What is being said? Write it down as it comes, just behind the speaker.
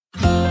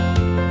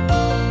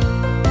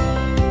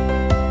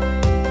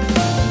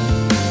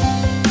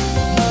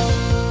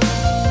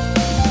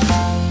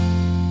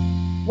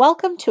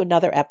Welcome to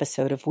another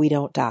episode of We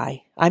Don't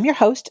Die. I'm your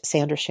host,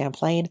 Sandra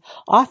Champlain,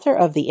 author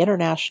of the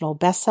international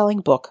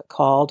best-selling book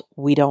called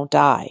We Don't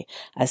Die,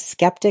 A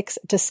Skeptic's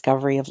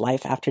Discovery of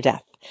Life After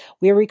Death.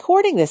 We are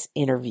recording this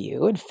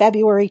interview in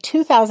February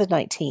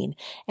 2019,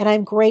 and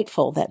I'm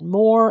grateful that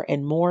more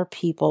and more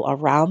people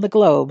around the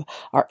globe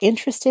are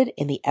interested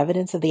in the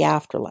evidence of the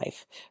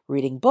afterlife,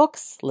 reading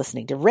books,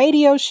 listening to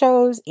radio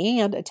shows,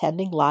 and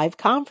attending live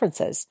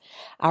conferences.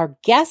 Our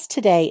guest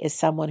today is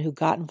someone who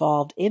got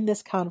involved in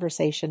this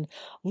conversation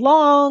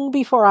long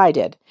before I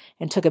did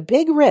and took a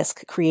big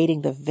risk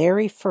creating the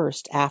very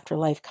first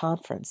Afterlife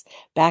conference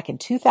back in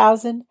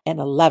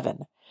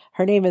 2011.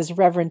 Her name is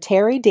Reverend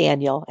Terri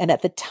Daniel, and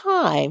at the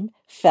time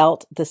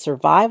felt the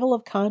survival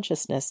of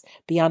consciousness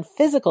beyond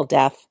physical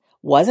death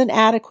wasn't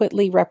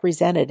adequately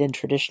represented in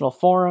traditional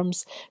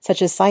forums,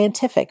 such as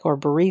scientific or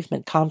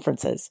bereavement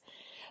conferences.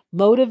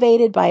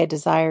 Motivated by a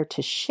desire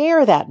to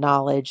share that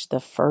knowledge,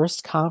 the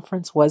first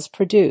conference was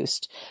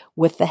produced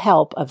with the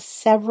help of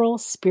several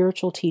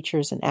spiritual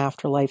teachers and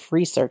afterlife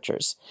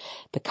researchers.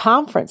 The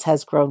conference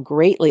has grown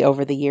greatly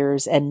over the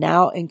years and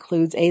now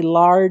includes a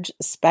large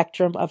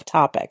spectrum of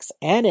topics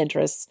and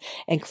interests,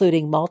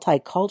 including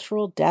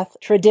multicultural death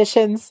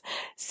traditions,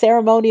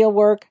 ceremonial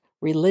work,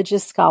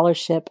 religious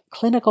scholarship,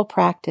 clinical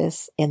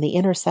practice, and the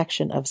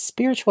intersection of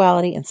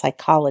spirituality and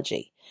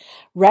psychology.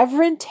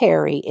 Reverend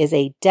Terri is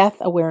a death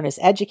awareness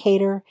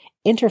educator,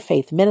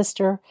 interfaith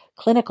minister,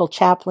 clinical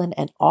chaplain,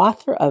 and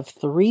author of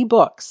 3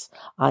 books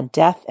on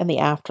death and the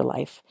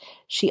afterlife.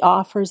 She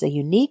offers a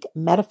unique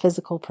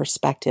metaphysical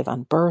perspective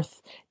on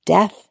birth,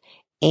 death,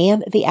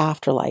 and the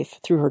afterlife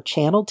through her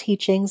channeled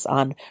teachings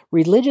on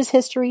religious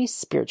history,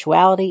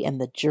 spirituality, and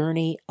the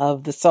journey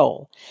of the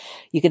soul.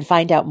 You can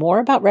find out more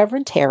about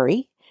Reverend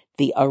Terri,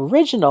 the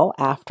original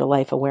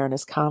Afterlife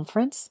Awareness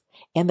Conference,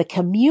 and the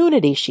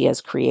community she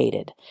has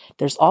created.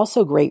 There's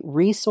also great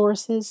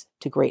resources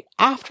to great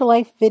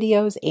afterlife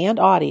videos and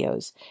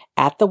audios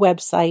at the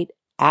website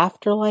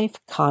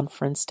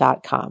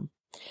afterlifeconference.com.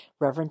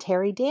 Reverend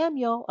Terri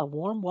Daniel, a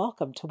warm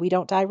welcome to We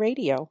Don't Die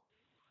Radio.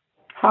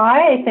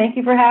 Hi, thank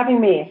you for having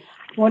me.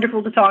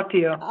 Wonderful to talk to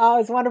you. Oh,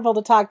 it's wonderful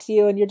to talk to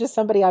you, and you're just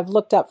somebody I've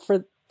looked up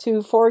for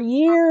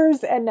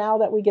years, and now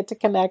that we get to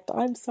connect,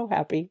 I'm so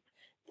happy.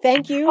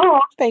 Thank you.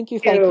 Oh, thank you.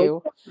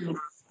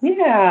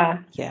 Yeah,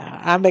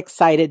 I'm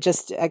excited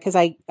just because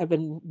I've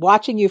been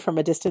watching you from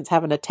a distance,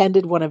 haven't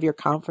attended one of your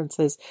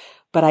conferences,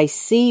 but I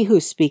see who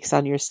speaks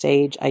on your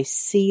stage. I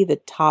see the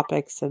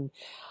topics, and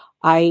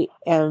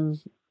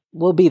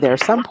will be there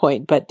some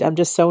point, but I'm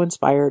just so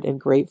inspired and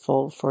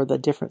grateful for the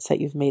difference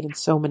that you've made in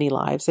so many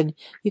lives, and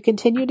you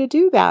continue to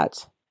do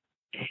that.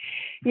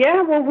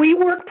 Yeah, well, we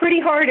work pretty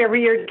hard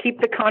every year to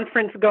keep the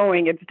conference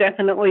going. It's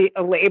definitely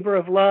a labor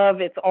of love.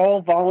 It's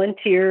all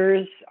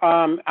volunteers.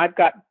 I've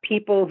got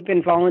people who've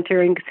been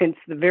volunteering since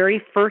the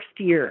very first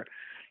year,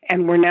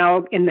 and we're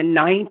now in the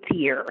 9th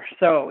year.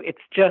 So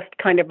it's just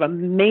kind of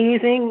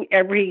amazing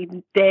every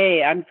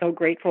day. I'm so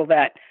grateful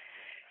that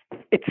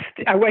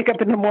I wake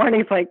up in the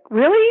morning, it's like,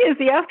 really? Is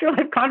the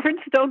Afterlife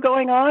Conference still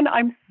going on?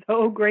 I'm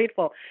so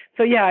grateful.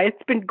 So yeah,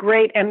 it's been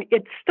great. And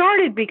it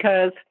started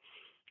because,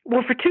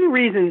 well, for 2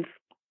 reasons.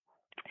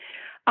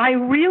 I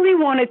really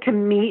wanted to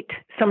meet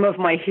some of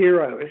my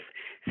heroes.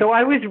 So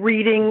I was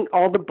reading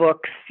all the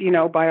books,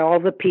 by all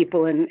the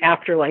people in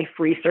afterlife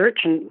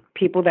research and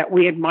people that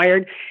we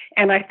admired.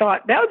 And I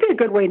thought that would be a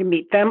good way to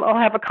meet them. I'll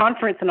have a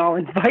conference and I'll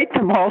invite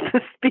them all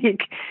to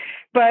speak.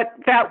 But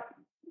that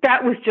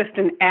was just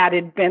an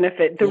added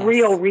benefit. The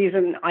real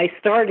reason I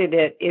started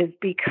it is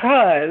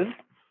because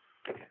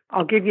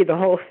I'll give you the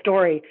whole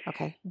story.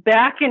 Okay.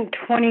 Back in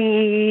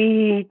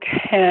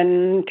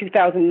 2010,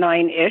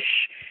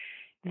 2009-ish,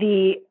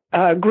 the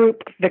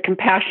group, the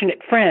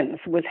Compassionate Friends,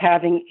 was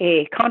having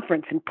a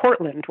conference in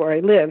Portland where I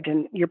lived,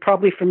 and you're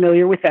probably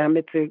familiar with them.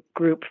 It's a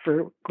group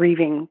for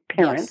grieving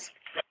parents.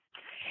 Yes.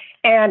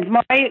 And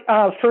my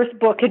first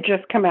book had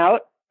just come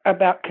out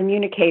about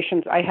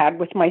communications I had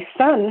with my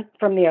son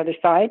from the other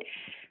side.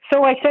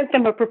 So I sent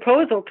them a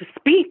proposal to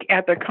speak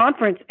at their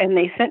conference, and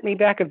they sent me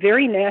back a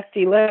very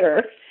nasty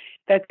letter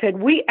that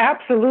said, we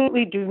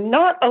absolutely do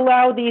not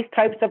allow these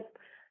types of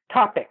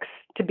topics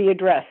to be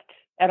addressed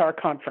at our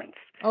conference.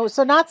 Oh,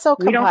 so not so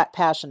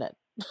compassionate.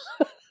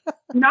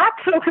 Not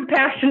so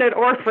compassionate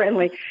or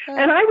friendly.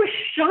 And I was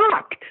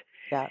shocked,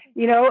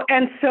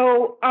 and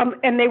so,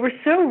 and they were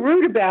so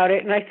rude about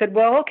it. And I said,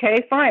 well,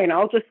 okay, fine.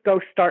 I'll just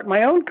go start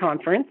my own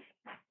conference.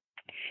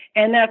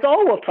 And that's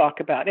all we'll talk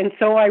about. And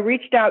so I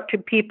reached out to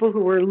people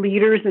who were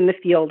leaders in the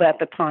field at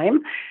the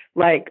time,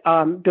 like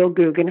Bill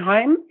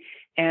Guggenheim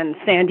and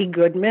Sandy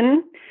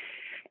Goodman.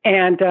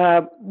 And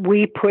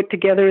we put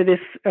together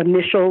this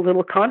initial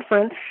little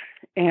conference,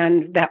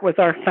 and that was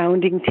our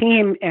founding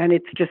team. And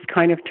it's just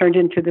kind of turned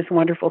into this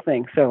wonderful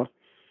thing. So,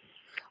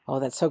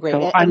 oh, that's so great.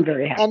 So I'm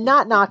very happy. And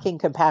not knocking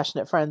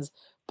Compassionate Friends,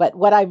 but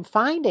what I'm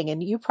finding,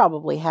 and you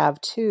probably have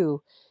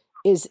too,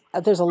 is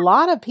there's a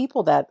lot of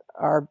people that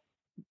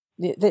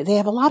they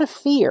have a lot of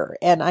fear.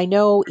 And I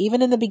know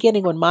even in the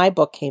beginning when my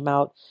book came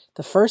out,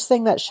 the first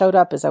thing that showed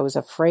up is I was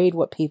afraid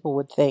what people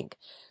would think.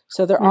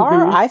 So there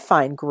are, I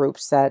find,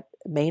 groups that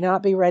may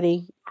not be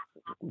ready.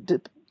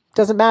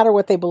 Doesn't matter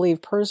what they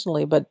believe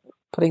personally, but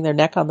putting their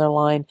neck on their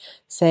line,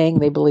 saying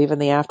they believe in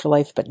the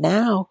afterlife. But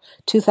now,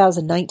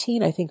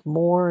 2019, I think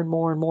more and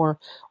more and more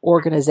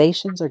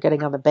organizations are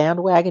getting on the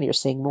bandwagon. You're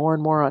seeing more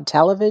and more on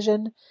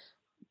television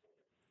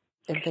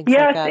and things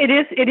like that.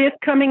 Yes, it is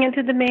coming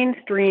into the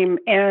mainstream.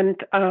 And,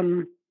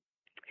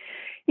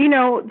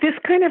 this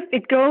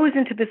it goes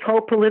into this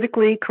whole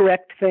politically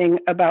correct thing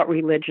about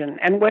religion.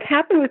 And what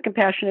happened with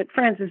Compassionate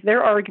Friends is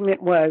their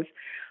argument was,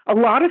 a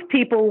lot of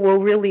people will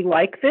really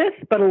like this,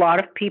 but a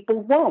lot of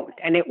people won't,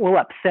 and it will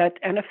upset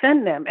and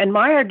offend them. And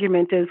my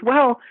argument is,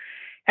 well,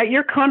 at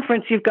your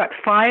conference, you've got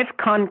 5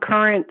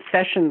 concurrent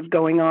sessions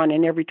going on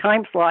in every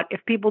time slot.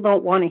 If people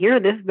don't want to hear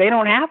this, they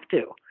don't have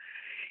to.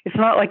 It's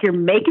not like you're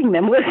making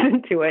them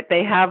listen to it.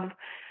 They have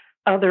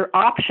other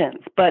options,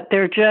 but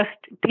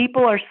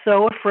people are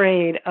so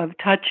afraid of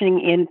touching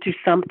into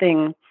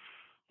something,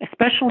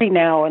 especially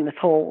now in this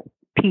whole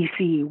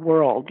PC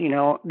world,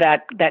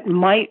 that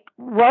might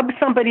rub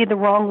somebody the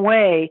wrong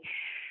way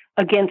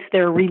against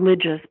their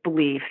religious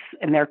beliefs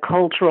and their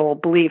cultural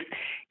beliefs.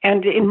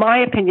 And in my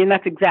opinion,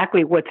 that's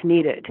exactly what's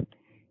needed,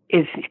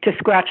 is to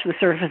scratch the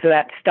surface of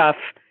that stuff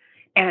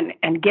and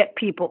get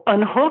people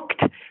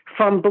unhooked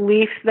from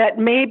beliefs that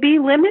may be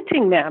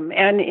limiting them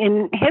and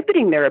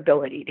inhibiting their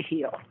ability to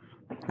heal.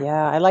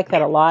 Yeah, I like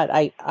that a lot.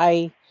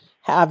 I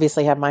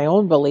obviously have my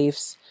own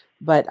beliefs,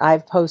 but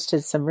I've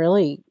posted some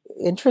really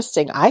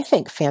interesting, I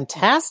think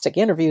fantastic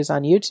interviews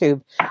on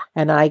YouTube.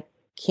 And I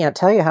can't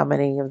tell you how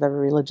many of the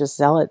religious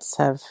zealots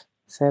have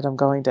said, I'm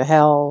going to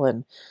hell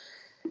and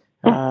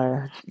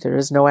there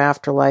is no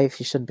afterlife.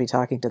 You shouldn't be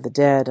talking to the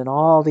dead and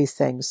all these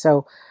things.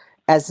 So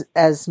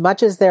as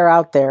much as they're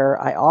out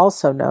there, I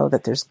also know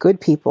that there's good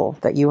people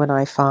that you and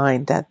I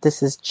find that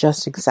this is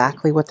just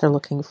exactly what they're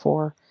looking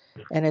for.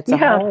 And it's a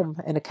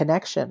home and a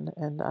connection.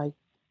 And I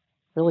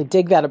really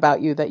dig that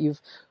about you, that you're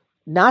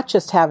not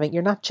just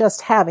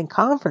having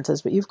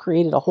conferences, but you've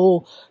created a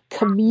whole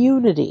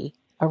community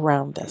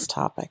around this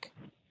topic.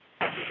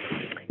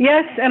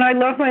 Yes, and I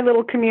love my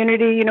little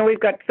community. We've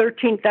got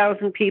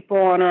 13,000 people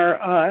on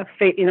our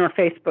in our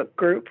Facebook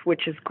group,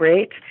 which is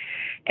great.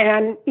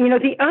 And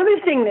the other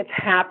thing that's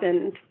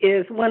happened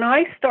is when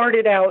I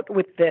started out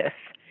with this,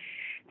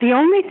 the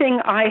only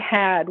thing I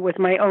had was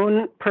my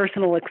own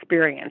personal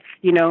experience.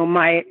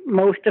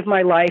 Most of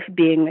my life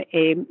being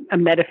a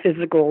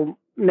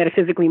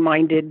metaphysically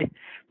minded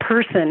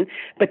person.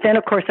 But then,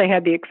 of course, I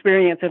had the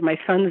experience of my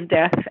son's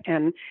death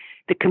and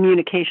the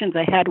communications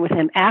I had with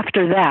him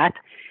after that.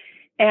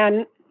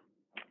 And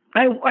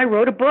I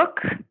wrote a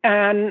book,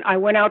 and I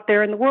went out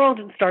there in the world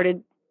and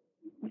started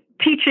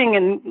teaching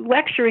and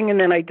lecturing, and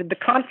then I did the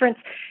conference.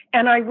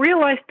 And I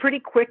realized pretty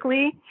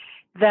quickly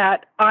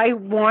that I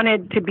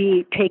wanted to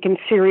be taken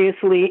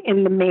seriously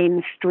in the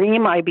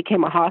mainstream. I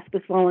became a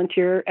hospice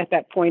volunteer at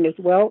that point as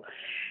well.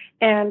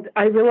 And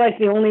I realized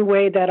the only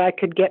way that I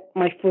could get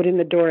my foot in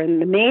the door in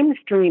the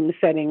mainstream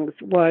settings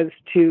was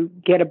to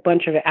get a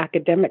bunch of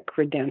academic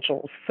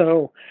credentials.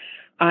 So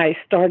I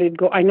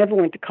I never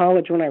went to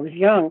college when I was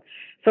young.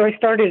 So I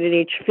started at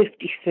age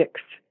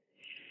 56.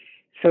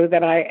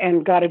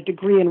 And got a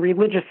degree in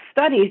religious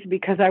studies,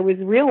 because I was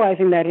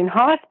realizing that in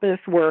hospice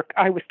work,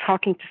 I was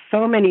talking to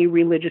so many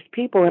religious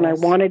people, and I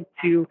wanted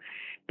to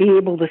be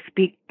able to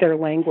speak their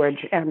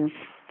language. And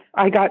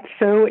I got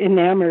so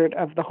enamored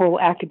of the whole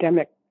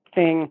academic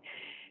thing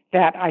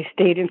that I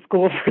stayed in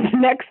school for the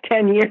next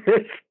 10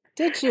 years.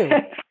 Did you?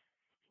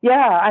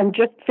 Yeah, I'm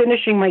just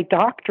finishing my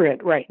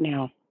doctorate right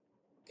now.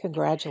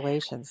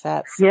 Congratulations.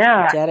 That's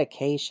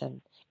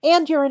dedication.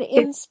 And you're an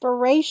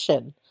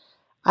inspiration.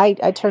 I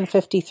turned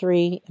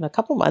 53 in a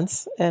couple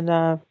months, and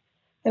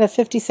at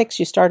 56,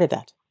 you started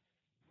that.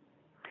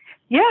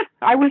 Yeah,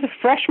 I was a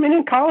freshman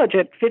in college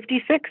at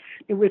 56.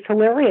 It was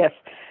hilarious.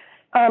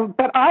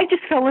 But I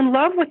just fell in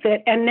love with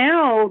it. And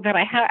now that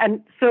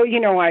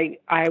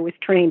I was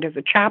trained as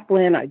a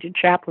chaplain. I did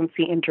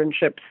chaplaincy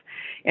internships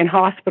in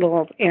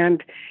hospitals.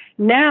 And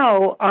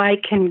now I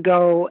can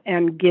go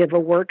and give a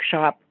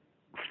workshop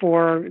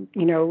for,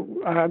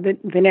 the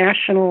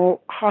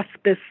National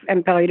Hospice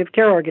and Palliative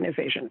Care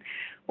Organization,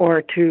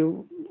 or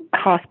to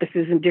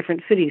hospices in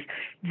different cities.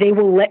 They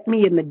will let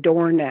me in the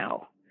door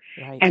now.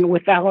 Right. And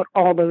without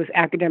all those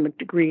academic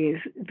degrees,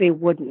 they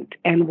wouldn't.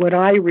 And what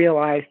I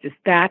realized is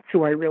that's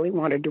who I really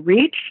wanted to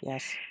reach.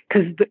 Yes.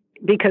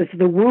 Because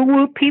the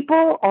woo-woo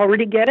people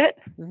already get it.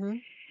 Mm-hmm.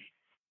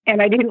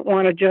 And I didn't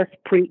want to just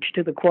preach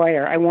to the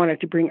choir. I wanted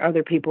to bring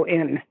other people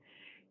in,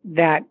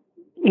 that,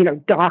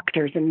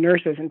 doctors and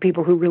nurses and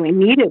people who really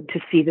needed to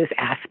see this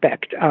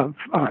aspect of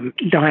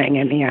dying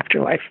and the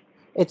afterlife.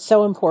 It's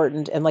so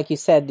important. And like you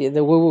said,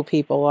 the woo-woo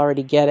people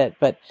already get it.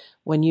 But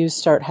when you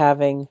start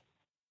having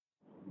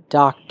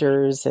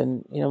doctors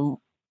and,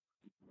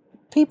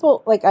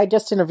 people, like I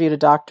just interviewed a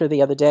doctor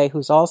the other day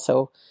who's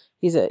also,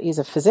 he's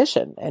a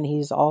physician, and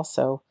he's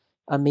also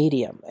a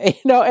medium,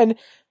 and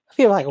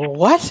people are like,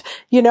 what?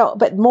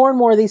 But more and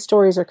more of these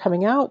stories are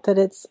coming out that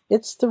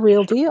it's the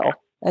real deal,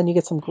 and you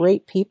get some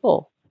great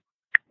people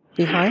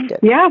behind it.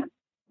 Yeah.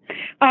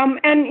 And,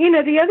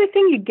 the other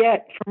thing you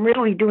get from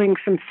really doing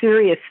some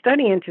serious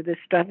study into this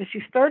stuff is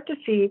you start to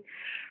see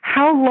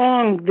how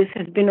long this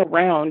has been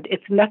around.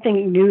 It's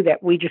nothing new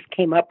that we just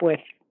came up with,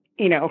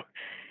 in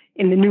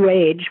the New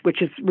Age,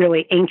 which is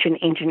really ancient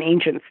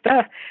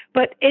stuff.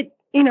 But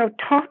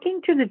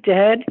talking to the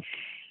dead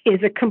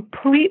is a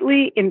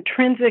completely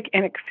intrinsic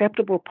and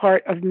acceptable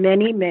part of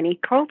many, many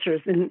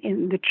cultures.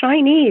 In the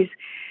Chinese,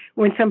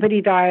 when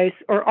somebody dies,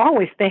 or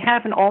always, they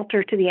have an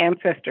altar to the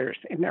ancestors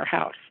in their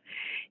house.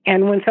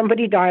 And when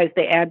somebody dies,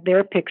 they add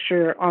their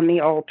picture on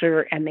the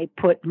altar and they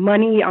put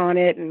money on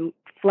it and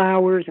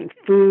flowers and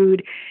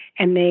food,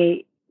 and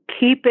they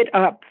keep it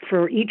up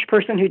for each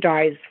person who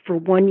dies for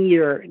 1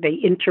 year. They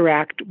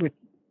interact with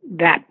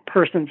that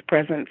person's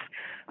presence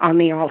on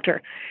the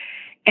altar.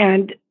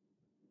 And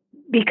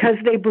because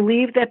they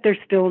believe that they're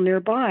still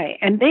nearby,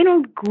 and they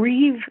don't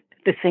grieve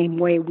the same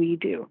way we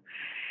do.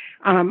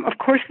 Of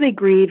course, they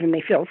grieve and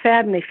they feel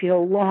sad and they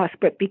feel lost,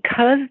 but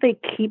because they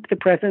keep the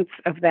presence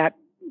of that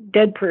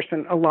dead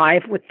person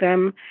alive with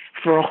them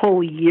for a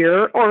whole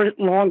year or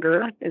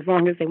longer, as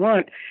long as they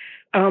want,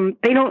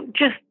 they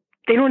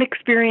don't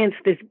experience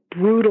this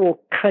brutal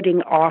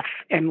cutting off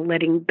and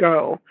letting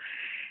go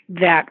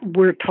that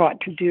we're taught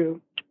to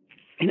do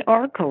in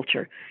our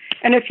culture.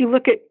 And if you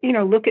look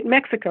at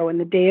Mexico and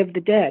the Day of the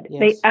Dead, yes,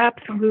 they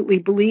absolutely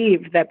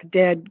believe that the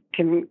dead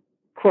can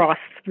cross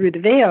through the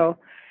veil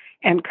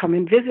and come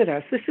and visit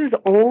us. This is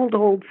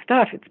old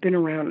stuff. It's been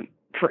around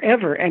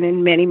forever. And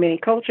in many, many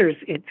cultures,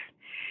 it's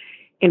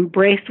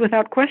embraced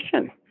without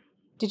question.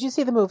 Did you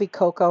see the movie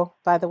Coco,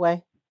 by the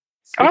way?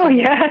 Oh,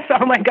 yes.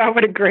 Oh, my God.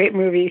 What a great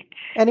movie.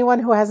 Anyone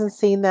who hasn't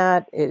seen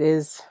that, it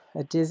is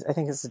I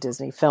think it's a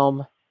Disney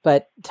film,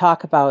 but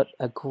talk about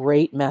a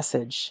great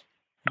message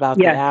about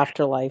the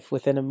afterlife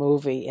within a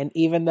movie. And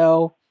even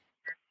though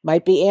it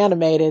might be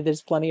animated,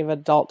 there's plenty of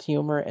adult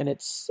humor, and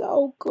it's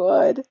so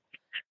good.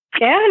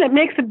 Yeah, and it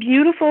makes a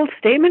beautiful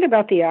statement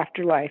about the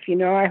afterlife.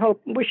 I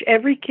wish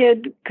every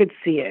kid could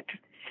see it.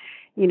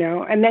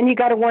 And then you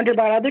got to wonder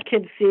about other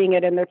kids seeing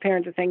it and their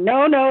parents are saying,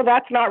 no,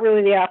 that's not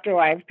really the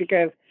afterlife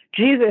because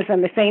Jesus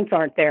and the saints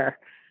aren't there.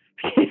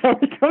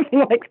 Something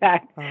like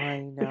that. I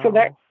know. So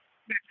that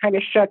kind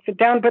of shuts it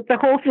down. But the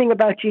whole thing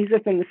about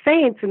Jesus and the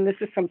saints, and this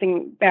is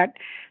something that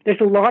there's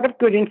a lot of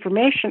good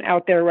information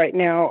out there right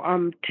now.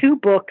 2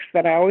 books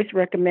that I always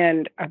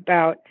recommend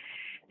about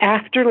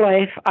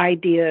afterlife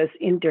ideas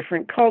in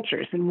different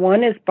cultures. And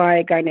one is by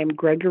a guy named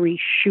Gregory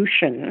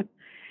Shushan,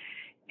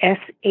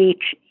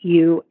 Shushan,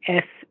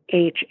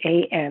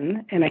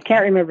 and I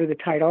can't remember the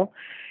title.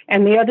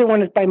 And the other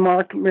one is by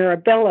Mark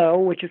Mirabello,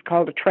 which is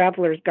called A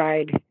Traveler's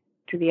Guide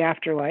to the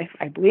Afterlife,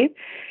 I believe.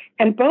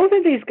 And both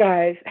of these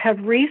guys have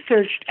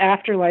researched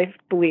afterlife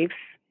beliefs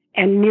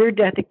and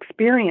near-death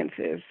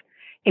experiences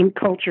in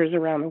cultures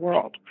around the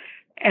world.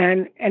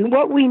 And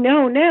what we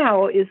know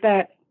now is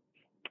that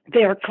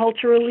they are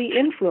culturally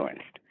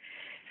influenced.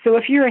 So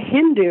if you're a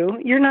Hindu,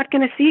 you're not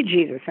going to see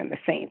Jesus and the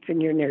saints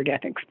in your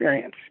near-death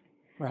experience.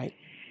 Right.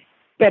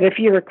 But if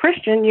you're a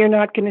Christian, you're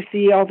not going to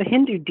see all the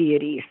Hindu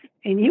deities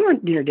in your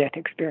near-death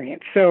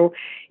experience. So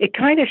it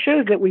kind of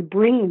shows that we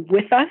bring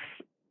with us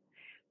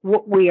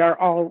what we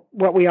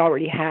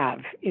already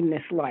have in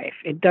this life.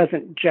 It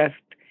doesn't just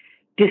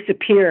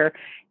disappear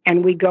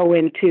and we go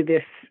into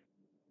this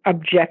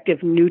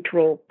objective,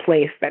 neutral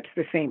place that's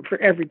the same for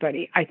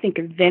everybody. I think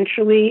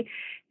eventually,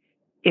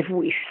 if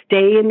we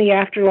stay in the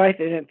afterlife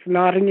and it's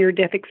not a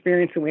near-death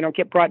experience and we don't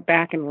get brought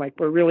back and like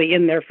we're really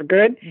in there for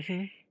good,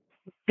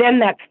 then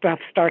that stuff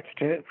starts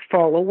to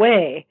fall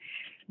away.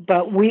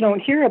 But we don't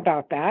hear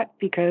about that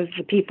because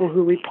the people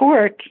who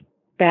report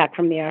back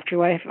from the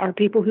afterlife are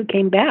people who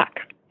came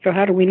back. So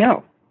how do we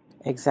know?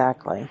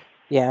 Exactly.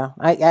 Yeah.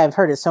 I've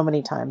heard it so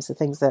many times. The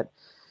things that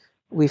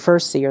we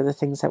first see are the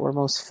things that we're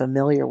most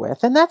familiar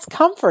with. And that's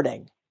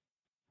comforting.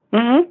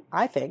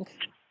 I think.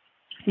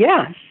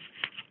 Yeah.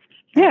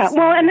 Yeah.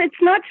 Well, and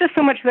it's not just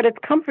so much that it's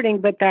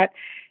comforting, but that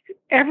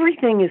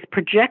everything is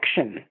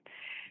projection,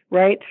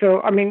 right?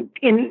 So, I mean,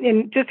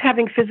 in just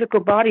having physical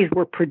bodies,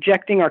 we're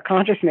projecting our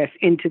consciousness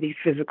into these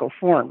physical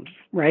forms,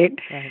 right?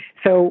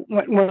 So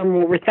when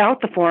we're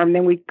without the form,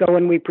 then we go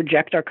and we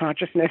project our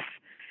consciousness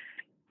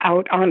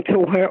out onto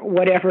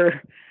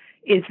whatever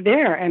is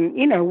there. And,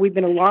 we've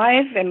been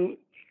alive and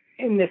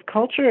in this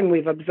culture and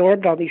we've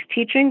absorbed all these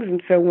teachings.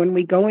 And so when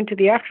we go into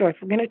the afterlife,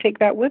 we're going to take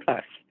that with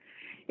us.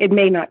 It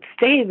may not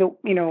stay,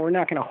 we're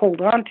not going to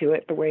hold on to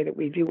it the way that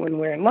we do when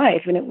we're in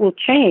life, and it will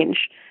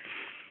change.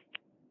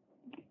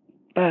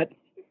 But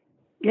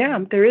yeah,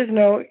 there is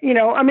no,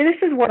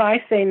 this is what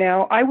I say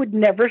now. I would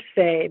never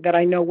say that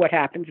I know what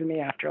happens in the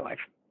afterlife.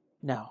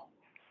 No.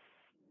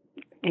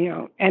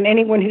 And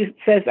anyone who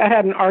says, I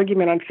had an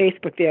argument on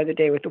Facebook the other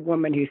day with a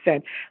woman who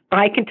said,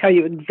 I can tell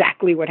you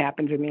exactly what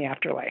happens in the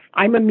afterlife.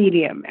 I'm a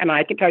medium and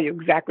I can tell you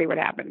exactly what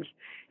happens.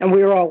 And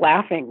we were all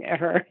laughing at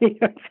her, saying,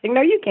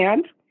 no, you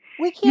can't.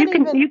 We can't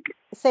even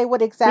say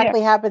what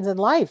exactly happens in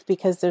life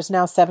because there's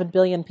now 7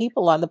 billion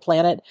people on the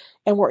planet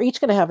and we're each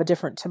going to have a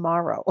different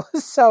tomorrow.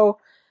 So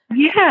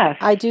yes,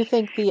 I do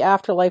think the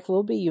afterlife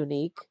will be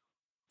unique.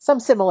 some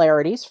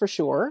similarities for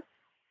sure.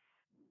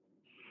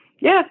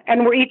 Yeah,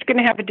 and we're each going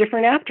to have a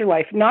different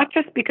afterlife, not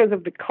just because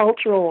of the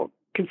cultural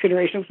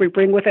considerations we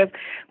bring with us,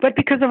 but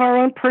because of our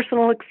own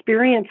personal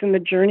experience and the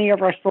journey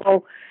of our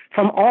soul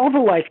from all the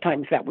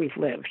lifetimes that we've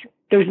lived.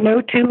 There's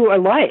no two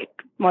alike,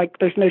 like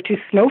there's no two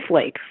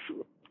snowflakes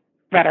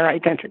that are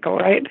identical,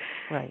 right?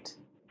 Right.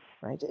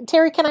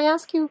 Terri, can I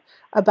ask you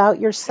about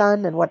your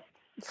son and what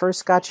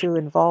first got you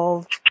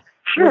involved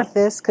with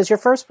this? Because your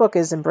first book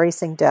is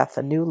Embracing Death,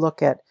 a new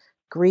look at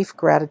grief,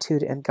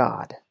 gratitude, and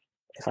God.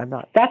 If I'm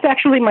not. That's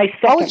actually my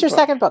second book. Oh, it's your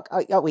second book.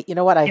 Oh, wait, you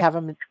know what? I have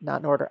them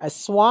not in order. A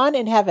Swan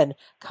in Heaven,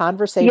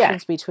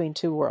 Conversations Between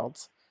Two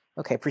Worlds.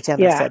 Okay,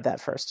 pretend I said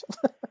that first.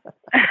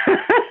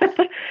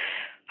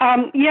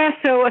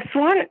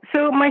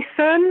 So my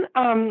son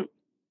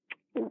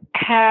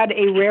had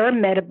a rare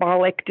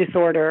metabolic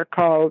disorder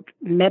called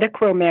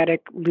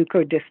metachromatic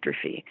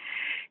leukodystrophy.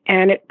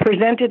 And it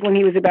presented when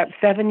he was about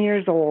 7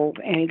 years old,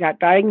 and he got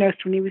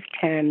diagnosed when he was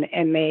 10,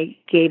 and they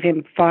gave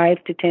him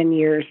 5 to 10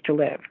 years to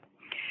live.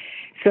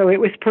 So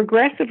it was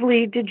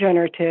progressively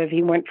degenerative.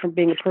 He went from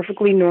being a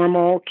perfectly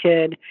normal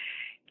kid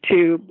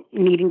to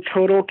needing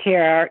total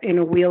care in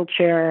a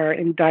wheelchair,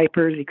 in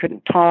diapers. He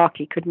couldn't talk.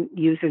 He couldn't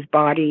use his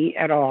body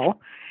at all.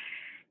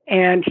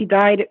 And he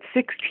died at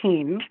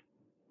 16.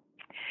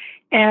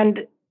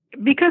 And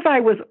because I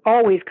was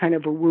always kind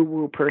of a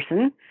woo-woo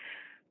person,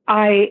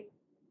 I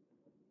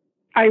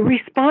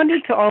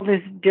responded to all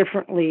this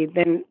differently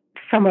than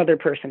some other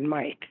person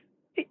might.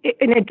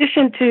 In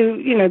addition to,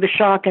 the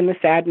shock and the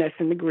sadness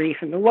and the grief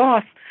and the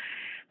loss,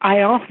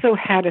 I also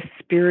had a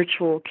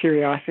spiritual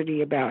curiosity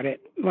about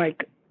it.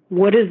 Like,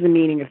 what is the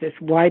meaning of this?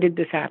 Why did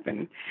this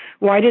happen?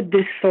 Why did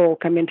this soul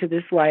come into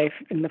this life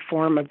in the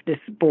form of this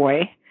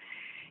boy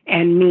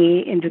and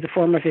me into the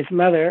form of his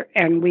mother?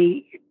 And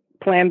we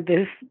planned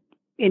this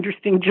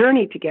interesting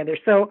journey together.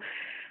 So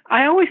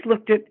I always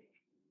looked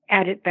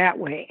at it that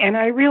way. And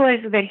I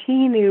realized that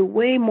he knew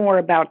way more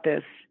about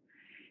this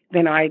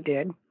than I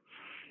did.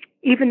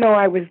 Even though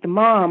I was the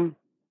mom,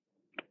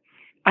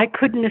 I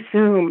couldn't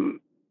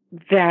assume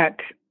that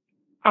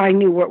I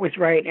knew what was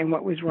right and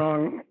what was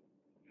wrong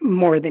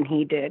more than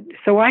he did.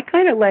 So I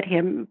kind of let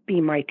him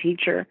be my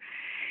teacher.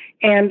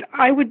 And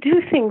I would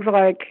do things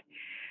like,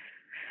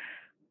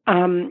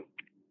 I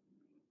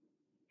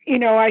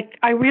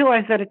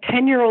realized that a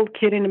 10-year-old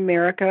kid in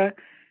America,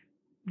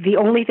 the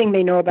only thing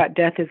they know about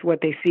death is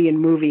what they see in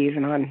movies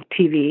and on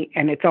TV,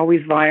 and it's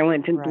always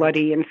violent and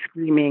bloody and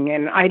screaming,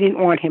 and I didn't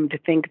want him to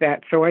think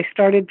that. So I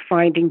started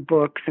finding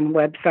books and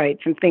websites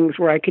and things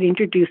where I could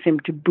introduce him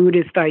to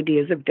Buddhist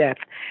ideas of death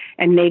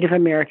and Native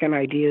American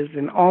ideas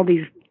and all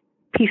these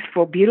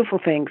peaceful, beautiful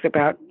things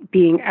about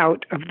being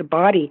out of the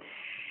body.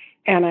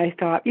 And I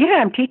thought,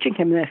 I'm teaching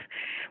him this.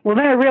 Well,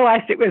 then I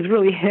realized it was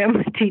really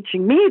him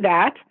teaching me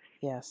that.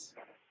 Yes.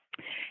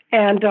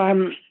 And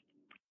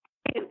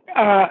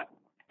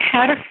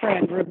had a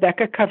friend,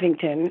 Rebecca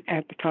Covington,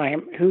 at the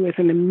time, who was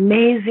an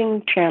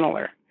amazing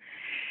channeler.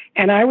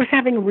 And I was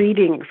having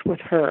readings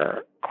with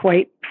her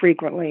quite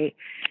frequently.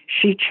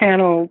 She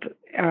channeled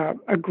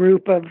a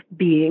group of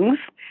beings,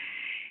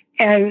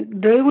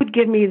 and they would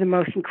give me the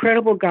most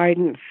incredible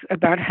guidance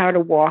about how to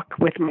walk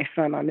with my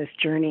son on this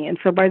journey. And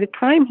so by the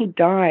time he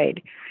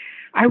died,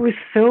 I was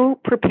so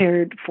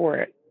prepared for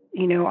it.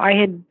 I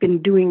had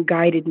been doing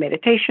guided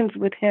meditations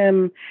with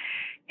him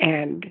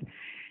and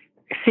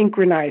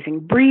synchronizing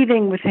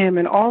breathing with him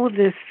and all of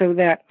this so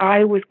that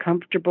I was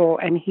comfortable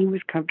and he was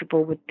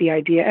comfortable with the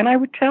idea. And I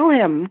would tell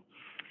him,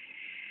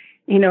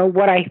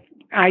 what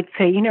I'd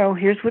say,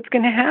 here's what's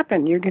going to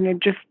happen. You're going to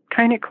just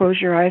kind of close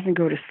your eyes and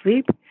go to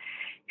sleep,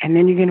 and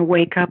then you're going to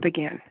wake up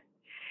again.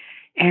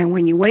 And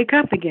when you wake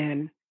up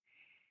again,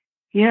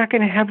 you're not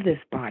going to have this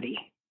body.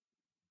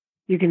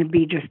 You're going to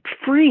be just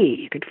free.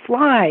 You could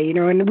fly,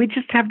 and we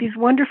just have these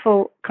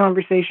wonderful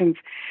conversations.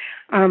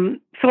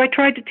 So I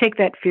tried to take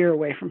that fear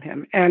away from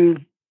him.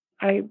 And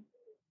I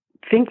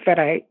think that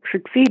I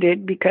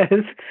succeeded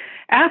because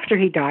after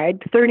he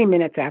died, 30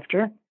 minutes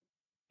after,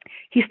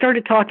 he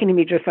started talking to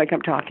me just like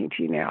I'm talking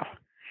to you now.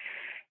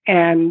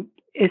 And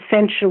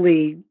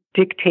essentially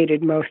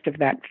dictated most of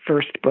that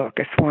first book,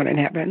 A Swan in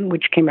Heaven,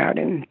 which came out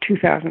in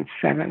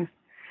 2007.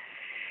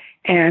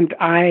 And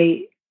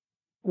I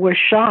was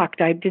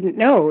shocked. I didn't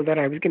know that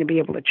I was going to be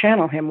able to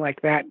channel him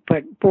like that,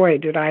 but boy,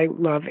 did I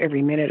love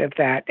every minute of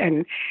that.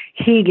 And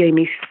he gave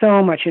me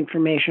so much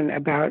information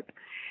about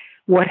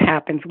what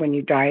happens when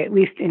you die, at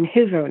least in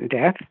his own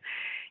death.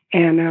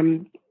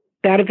 And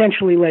that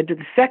eventually led to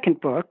the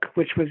second book,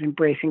 which was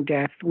Embracing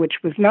Death, which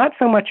was not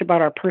so much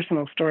about our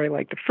personal story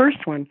like the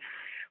first one,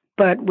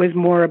 but was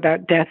more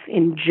about death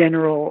in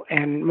general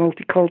and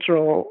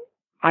multicultural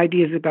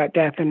ideas about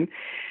death and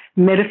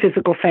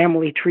metaphysical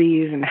family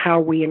trees and how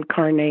we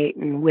incarnate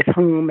and with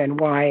whom and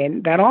why.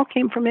 And that all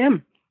came from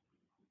him.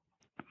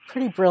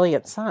 Pretty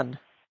brilliant son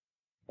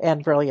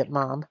and brilliant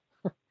mom.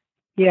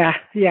 Yeah.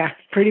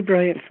 Pretty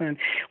brilliant son.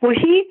 Well,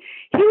 he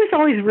was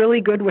always really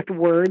good with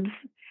words.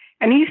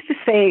 And he used to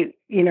say,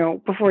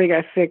 before he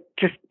got sick,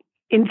 just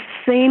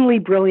insanely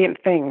brilliant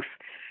things.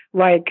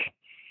 Like,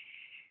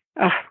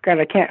 Oh God,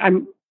 I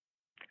can't.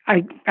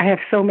 I have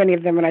so many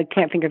of them, and I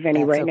can't think of any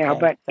That's right now. okay.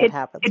 But That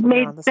happens it when you're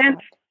made on the sense.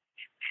 spot.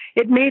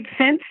 It made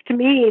sense to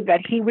me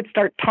that he would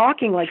start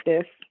talking like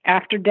this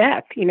after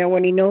death. You know,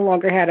 when he no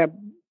longer had a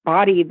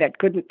body that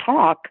couldn't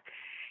talk,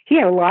 he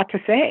had a lot to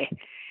say.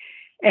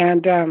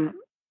 And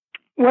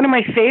one of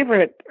my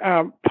favorite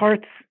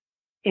parts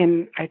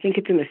I think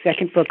it's in the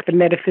second book, The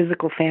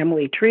Metaphysical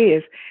Family Tree,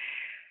 is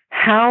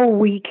how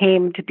we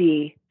came to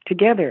be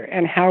together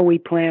and how we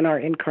plan our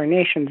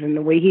incarnations. And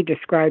the way he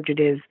described it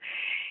is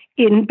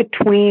in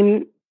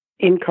between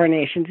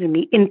incarnations in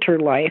the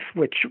interlife,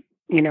 which,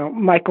 you know,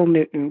 Michael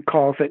Newton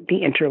calls it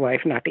the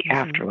interlife, not the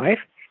afterlife.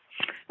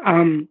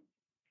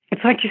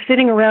 It's like you're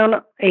sitting around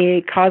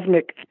a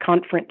cosmic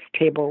conference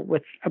table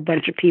with a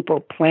bunch of people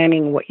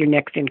planning what your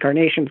next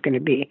incarnation is going to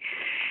be.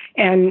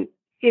 And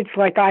it's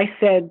like I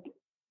said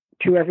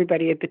to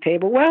everybody at the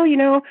table, well, you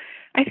know,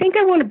 I think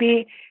I want to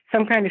be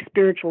some kind of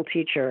spiritual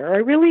teacher, or I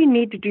really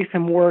need to do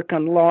some work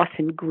on loss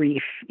and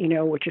grief, you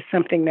know, which is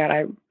something that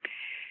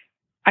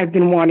I've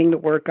been wanting to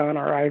work on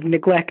or I've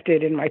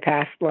neglected in my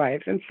past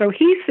lives. And so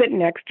he's sitting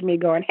next to me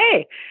going,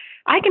 hey,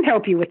 I can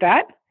help you with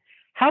that.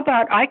 How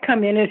about I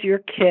come in as your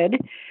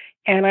kid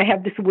and I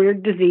have this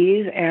weird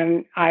disease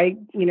and I,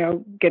 you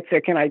know, get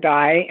sick and I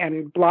die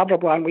and blah, blah,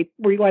 blah. And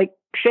we like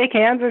shake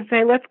hands and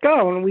say, let's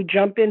go. And we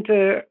jump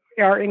into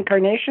our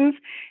incarnations.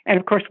 And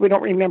of course, we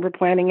don't remember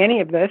planning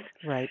any of this.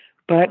 Right.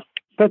 But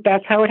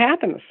that's how it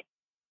happens.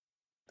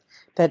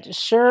 That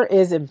sure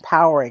is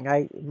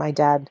empowering. My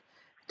dad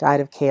died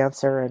of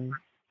cancer and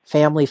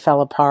family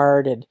fell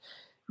apart, and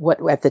what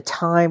at the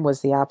time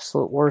was the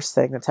absolute worst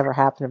thing that's ever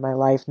happened in my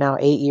life, now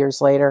 8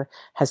 years later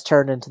has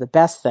turned into the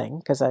best thing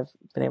because I've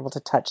been able to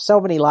touch so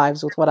many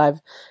lives with what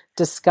I've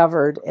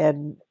discovered.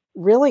 And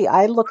really,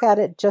 I look at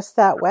it just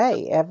that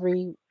way.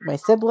 My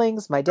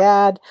siblings, my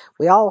dad,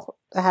 we all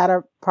had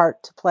a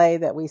part to play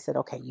that we said,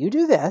 okay, you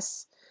do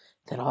this,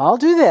 then I'll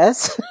do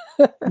this.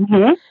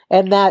 Mm-hmm.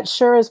 And that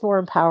sure is more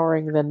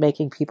empowering than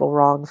making people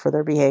wrong for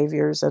their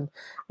behaviors and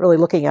really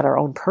looking at our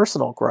own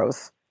personal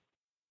growth.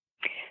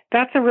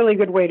 That's a really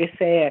good way to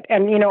say it.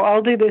 And, you know,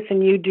 I'll do this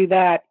and you do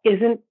that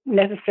isn't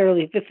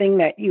necessarily the thing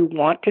that you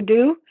want to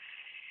do,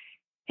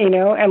 you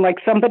know, and like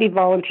somebody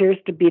volunteers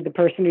to be the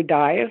person who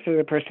dies or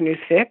the person who's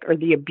sick or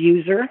the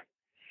abuser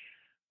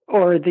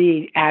or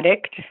the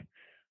addict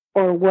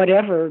or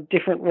whatever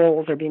different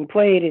roles are being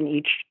played in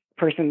each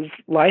person's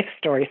life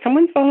story.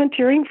 Someone's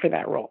volunteering for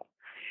that role.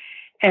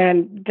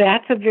 And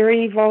that's a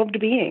very evolved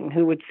being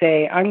who would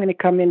say, I'm going to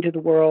come into the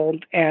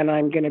world and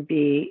I'm going to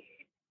be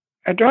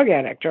a drug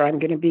addict, or I'm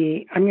going to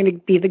be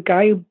the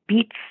guy who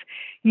beats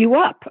you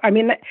up. I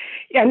mean,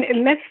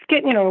 and that's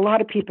getting, you know, a lot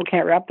of people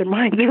can't wrap their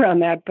minds around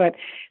that, but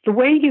the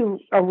way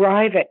you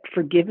arrive at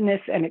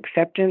forgiveness and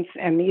acceptance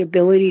and the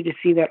ability to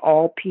see that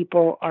all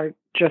people are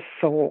just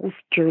souls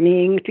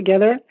journeying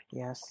together.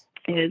 Yes.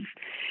 Is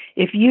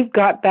if you've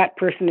got that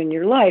person in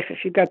your life,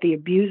 if you've got the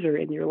abuser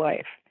in your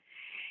life,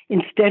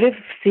 instead of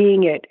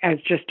seeing it as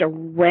just a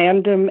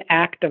random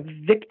act of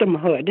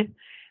victimhood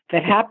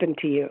that happened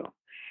to you,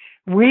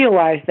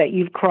 realize that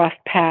you've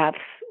crossed paths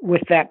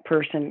with that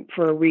person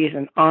for a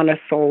reason on a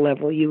soul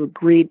level. You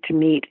agreed to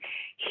meet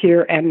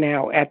here and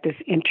now at this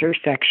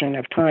intersection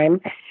of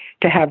time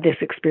to have this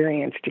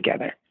experience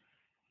together.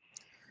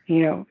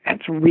 You know,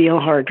 that's real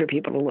hard for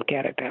people to look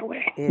at it that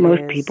way.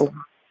 Most people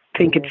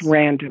think it's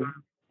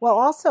random. Well,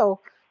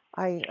 also,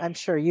 I'm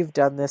sure you've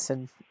done this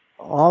in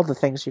all the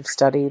things you've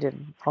studied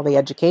and all the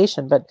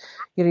education, but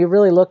you know, you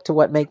really look to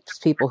what makes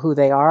people who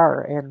they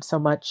are, and so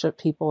much of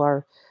people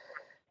are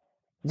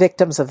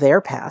victims of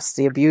their past.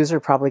 The abuser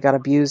probably got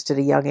abused at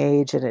a young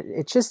age, and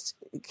it just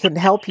can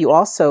help you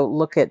also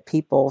look at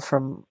people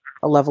from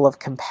a level of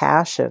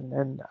compassion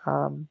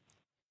and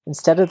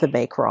instead of the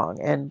make wrong.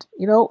 And,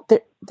 you know,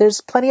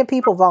 there's plenty of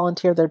people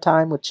volunteer their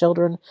time with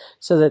children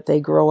so that they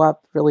grow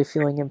up really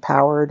feeling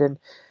empowered and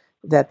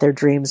that their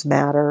dreams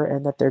matter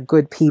and that they're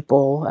good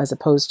people, as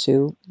opposed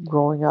to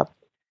growing up.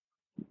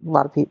 A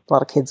lot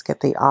of kids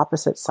get the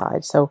opposite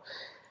side. So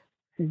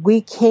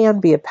we can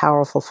be a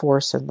powerful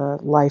force in the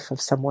life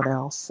of someone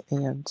else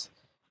and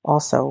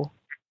also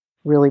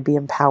really be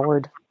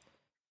empowered.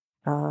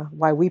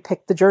 Why we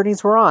pick the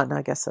journeys we're on.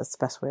 I guess that's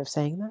the best way of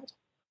saying that.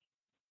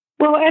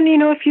 Well, and you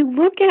know, if you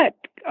look at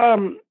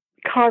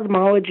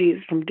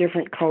cosmologies from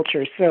different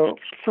cultures, so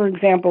for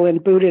example, in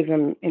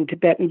Buddhism, in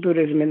Tibetan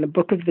Buddhism, in the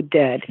Book of the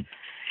Dead,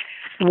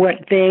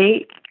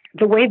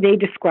 the way they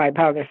describe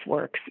how this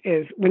works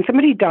is when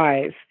somebody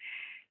dies,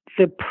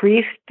 the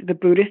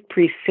Buddhist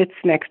priest sits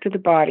next to the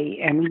body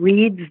and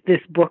reads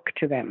this book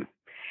to them.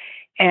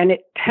 And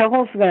it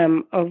tells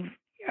them of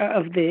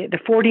the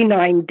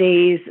 49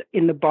 days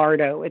in the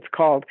bardo, it's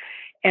called.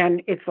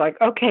 And it's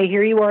like, okay,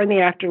 here you are in the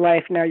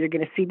afterlife. Now you're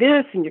going to see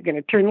this, and you're going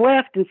to turn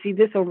left and see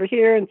this over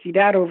here and see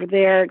that over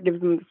there. It gives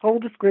them this whole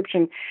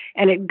description,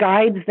 and it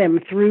guides them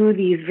through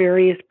these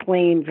various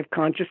planes of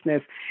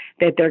consciousness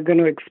that they're going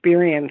to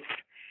experience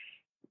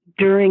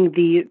during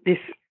this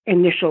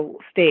initial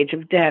stage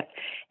of death.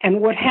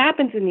 And what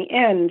happens in the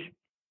end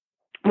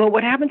Well,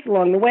 what happens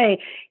along the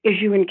way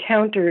is you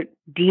encounter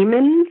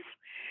demons,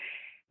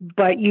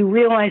 but you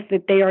realize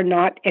that they are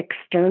not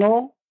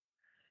external.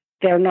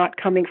 They're not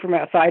coming from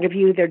outside of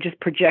you. They're just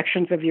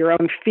projections of your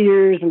own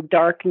fears and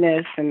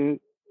darkness and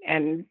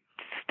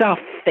stuff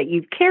that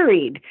you've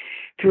carried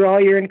through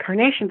all your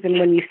incarnations. And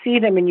when you see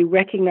them and you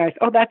recognize,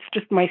 oh, that's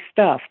just my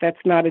stuff. That's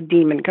not a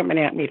demon coming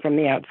at me from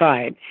the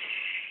outside.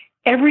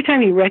 Every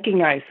time you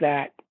recognize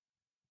that,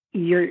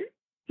 you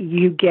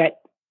get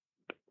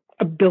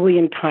a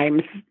billion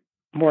times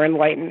more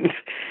enlightened.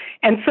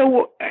 And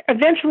so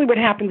eventually what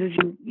happens is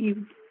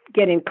you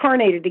get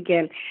incarnated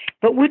again.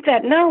 But with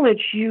that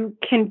knowledge, you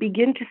can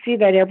begin to see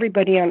that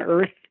everybody on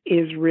earth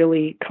is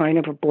really kind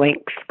of a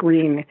blank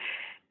screen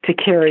to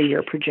carry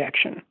your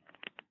projection.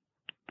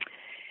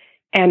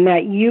 And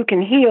that you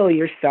can heal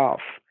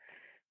yourself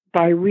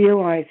by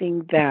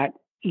realizing that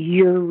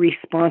you're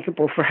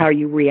responsible for how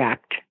you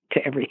react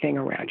to everything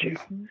around you.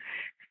 Mm-hmm.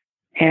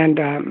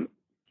 And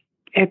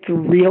it's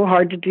real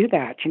hard to do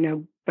that,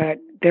 but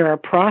there are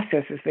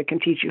processes that can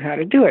teach you how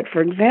to do it.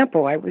 For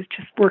example, I was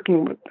just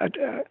working with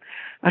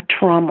a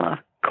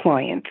trauma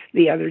client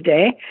the other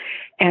day,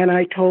 and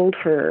I told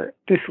her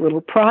this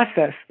little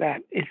process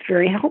that is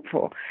very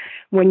helpful.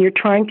 When you're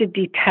trying to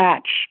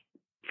detach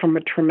from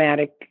a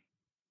traumatic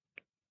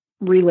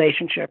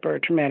relationship or a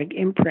traumatic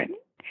imprint,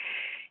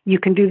 you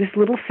can do this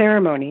little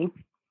ceremony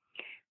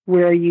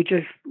where you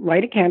just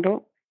light a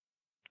candle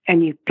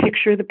and you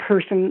picture the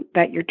person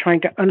that you're trying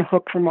to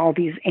unhook from all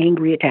these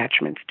angry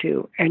attachments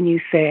to, and you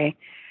say,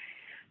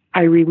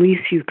 I release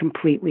you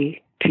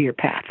completely to your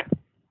path.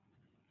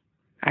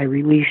 I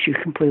release you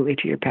completely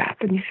to your path.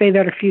 And you say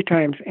that a few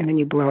times, and then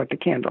you blow out the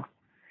candle.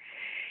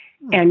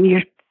 And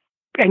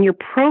you're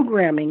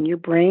programming your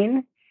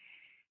brain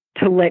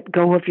to let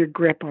go of your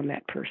grip on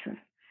that person.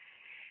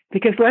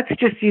 Because let's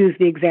just use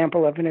the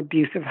example of an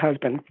abusive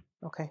husband.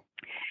 Okay.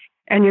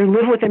 And you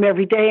live with him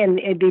every day, and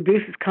the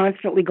abuse is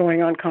constantly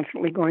going on.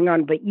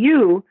 But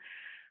you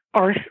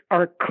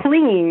are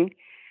clinging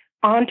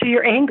onto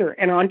your anger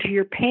and onto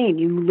your pain.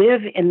 You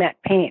live in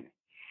that pain.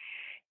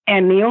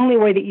 And the only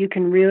way that you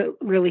can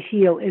really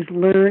heal is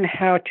learn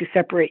how to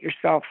separate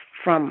yourself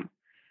from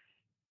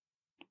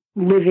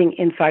living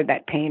inside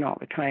that pain all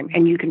the time.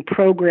 And you can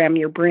program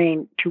your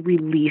brain to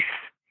release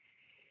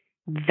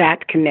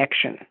that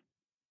connection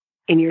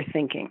in your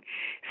thinking.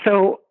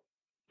 So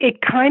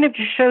it kind of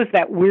just shows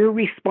that we're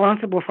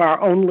responsible for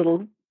our own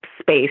little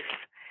space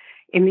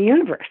in the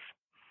universe.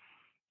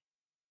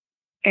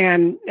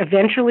 And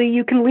eventually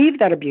you can leave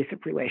that abusive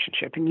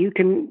relationship and you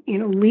can,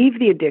 leave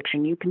the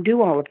addiction. You can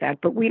do all of that.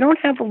 But we don't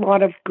have a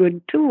lot of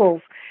good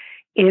tools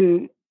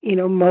in,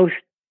 most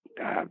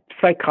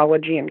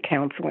psychology and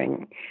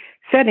counseling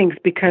settings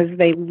because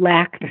they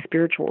lack the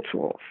spiritual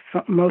tools.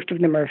 So most of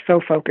them are so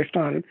focused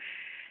on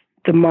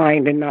the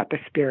mind and not the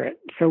spirit.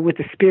 So with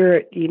the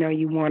spirit,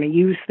 you want to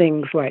use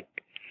things like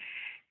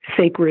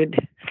sacred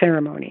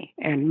ceremony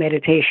and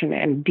meditation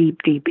and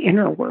deep, deep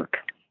inner work.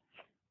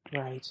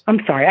 Right.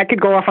 I'm sorry, I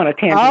could go off on a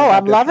tangent. Oh,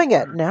 I'm loving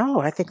it.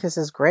 No, I think this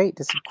is great.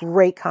 This is a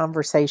great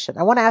conversation.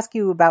 I want to ask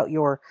you about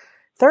your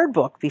third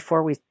book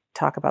before we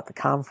talk about the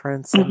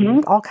conference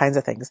and all kinds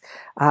of things.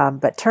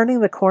 But Turning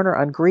the Corner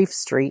on Grief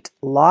Street,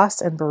 Loss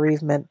and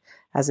Bereavement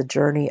as a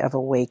Journey of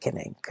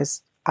Awakening.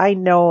 Because I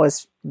know,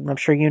 as I'm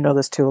sure you know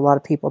this too, a lot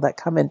of people that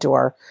come into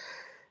our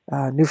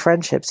new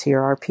friendships here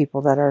are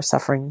people that are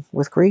suffering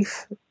with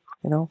grief.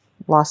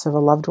 Loss of a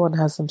loved one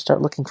has them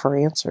start looking for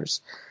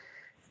answers.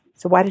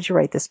 So why did you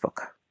write this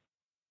book?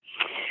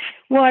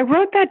 Well, I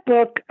wrote that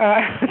book.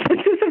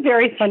 This is a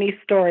very funny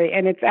story,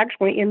 and it's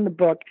actually in the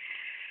book.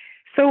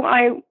 So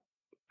I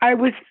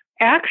was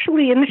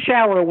actually in the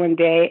shower one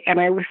day, and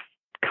I was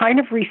kind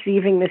of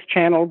receiving this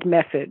channeled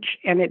message,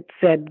 and it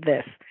said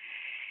this.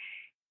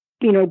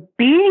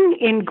 Being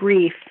in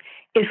grief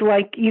is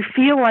like you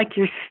feel like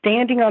you're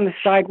standing on the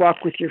sidewalk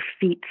with your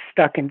feet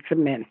stuck in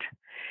cement,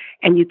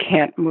 and you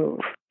can't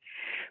move.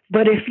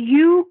 But if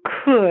you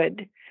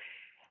could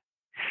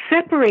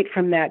separate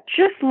from that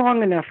just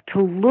long enough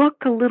to look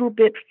a little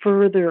bit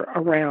further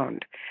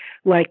around,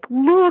 like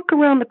look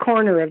around the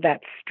corner of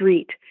that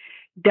street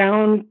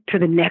down to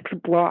the next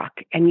block,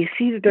 and you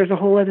see that there's a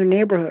whole other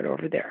neighborhood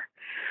over there.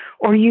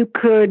 Or you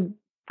could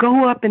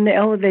go up in the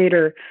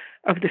elevator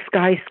of the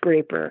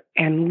skyscraper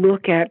and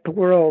look at the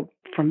world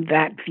from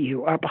that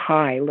view, up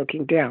high,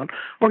 looking down.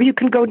 Or you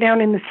can go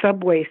down in the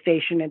subway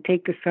station and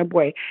take the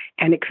subway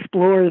and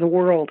explore the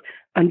world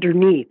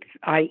underneath,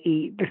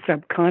 i.e. the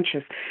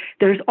subconscious.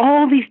 There's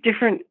all these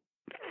different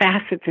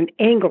facets and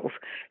angles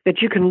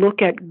that you can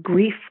look at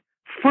grief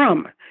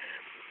from.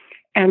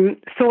 And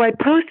so I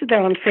posted that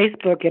on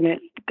Facebook, and it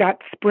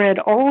got spread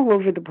all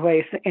over the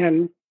place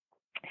and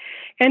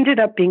ended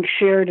up being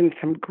shared in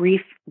some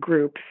grief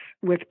groups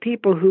with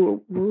people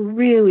who were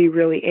really,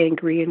 really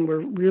angry and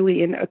were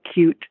really in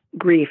acute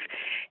grief,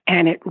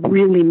 and it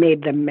really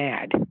made them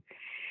mad.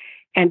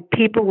 And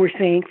people were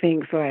saying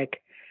things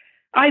like,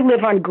 I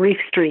live on Grief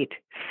Street,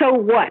 so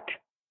what?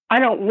 I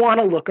don't want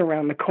to look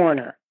around the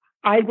corner.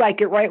 I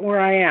like it right where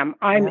I am.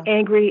 I'm Yeah.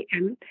 angry,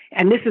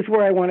 and this is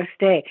where I want to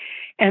stay.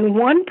 And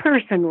one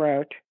person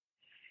wrote,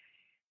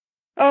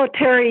 "Oh,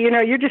 Terri,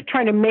 you're just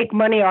trying to make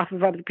money off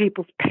of other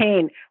people's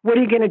pain. What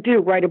are you going to do?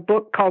 Write a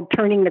book called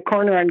Turning the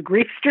Corner on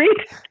Grief Street?"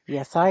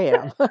 Yes, I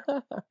am.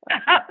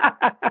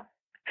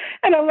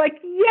 And I'm like,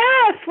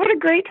 yes, what a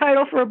great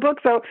title for a book.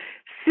 So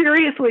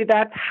seriously,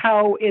 that's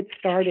how it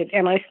started.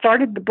 And I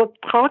started the book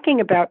talking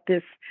about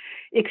this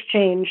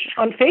exchange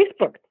on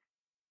Facebook.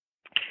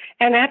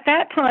 And at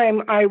that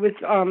time, I was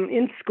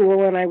in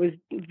school, and I was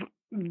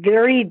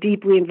very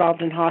deeply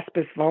involved in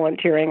hospice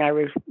volunteering. I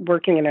was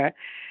working in a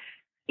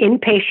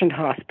inpatient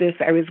hospice.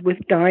 I was with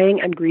dying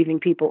and grieving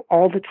people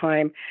all the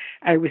time.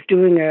 I was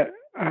doing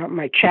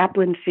my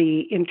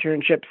chaplaincy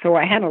internship, so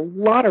I had a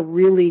lot of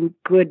really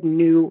good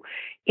new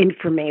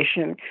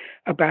information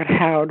about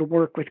how to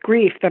work with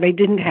grief that I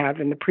didn't have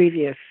in the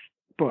previous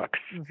books.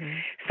 Mm-hmm.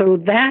 So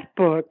that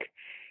book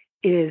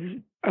is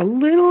a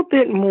little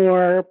bit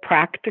more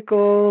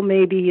practical,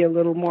 maybe a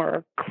little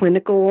more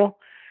clinical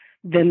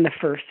than the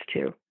first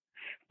two.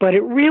 But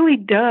it really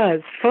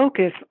does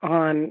focus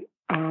on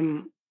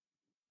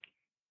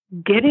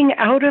getting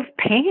out of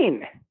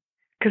pain,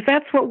 because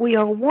that's what we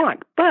all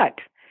want. But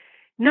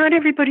not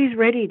everybody's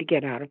ready to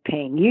get out of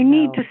pain. You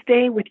need to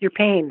stay with your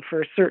pain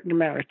for a certain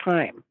amount of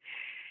time.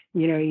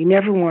 You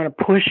never want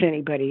to push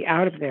anybody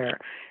out of there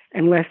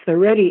unless they're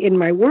ready. In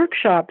my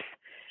workshops,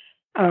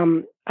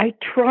 I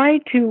try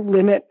to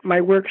limit my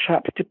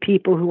workshops to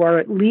people who are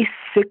at least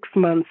 6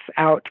 months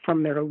out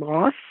from their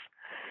loss,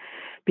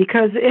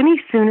 because any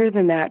sooner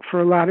than that,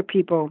 for a lot of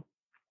people,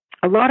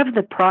 a lot of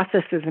the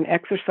processes and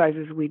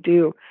exercises we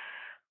do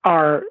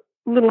are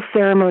little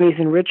ceremonies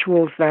and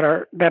rituals that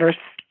are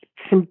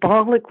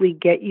symbolically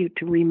get you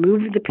to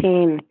remove the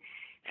pain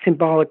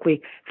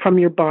symbolically from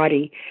your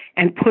body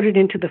and put it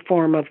into the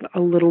form of a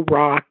little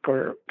rock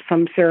or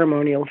some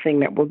ceremonial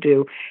thing that we'll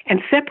do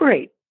and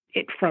separate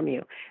it from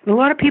you. And a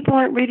lot of people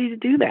aren't ready to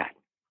do that.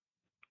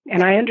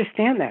 And I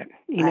understand that.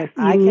 You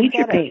need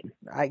your pain.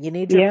 You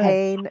need your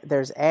pain.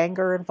 There's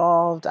anger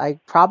involved. I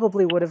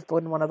probably would have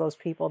been one of those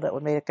people that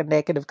would make a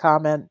negative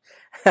comment.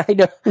 I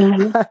know,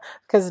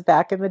 because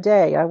back in the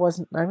day,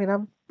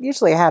 I'm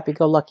usually a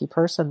happy-go-lucky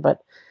person,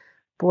 but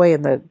boy,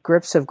 in the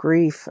grips of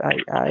grief,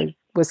 I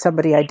was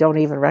somebody I don't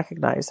even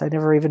recognize. I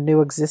never even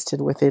knew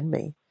existed within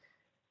me.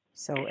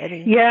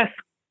 Yes.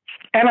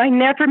 And I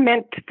never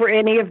meant for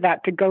any of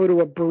that to go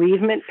to a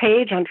bereavement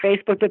page on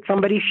Facebook, but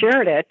somebody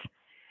shared it,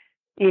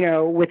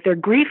 with their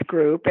grief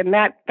group. And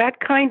that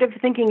kind of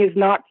thinking is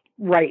not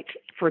right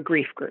for a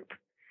grief group.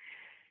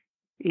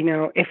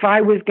 If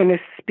I was going to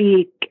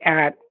speak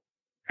at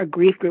a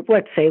grief group,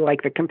 let's say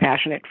like the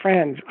Compassionate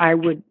Friends, I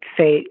would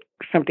say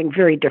something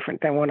very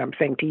different than what I'm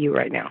saying to you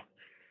right now.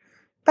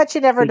 But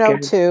you never know,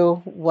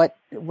 too,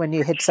 when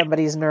you hit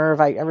somebody's nerve.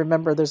 I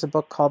remember there's a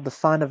book called The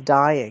Fun of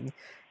Dying,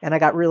 and I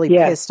got really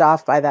pissed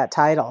off by that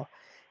title,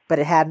 but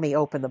it had me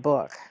open the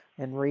book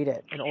and read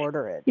it and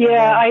order it.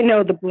 Yeah, I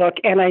know the book,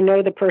 and I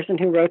know the person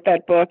who wrote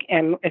that book,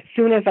 and as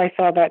soon as I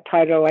saw that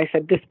title, I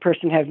said, this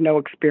person has no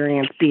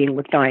experience being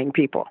with dying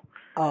people.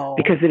 Oh.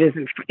 Because it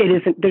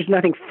isn't, there's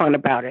nothing fun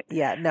about it.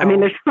 Yeah, no. I mean,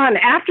 there's fun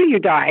after you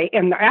die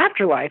in the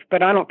afterlife,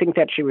 but I don't think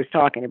that she was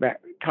talking about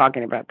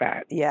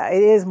that. Yeah,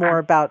 it is more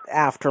about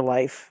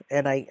afterlife,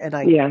 and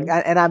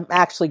I'm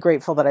actually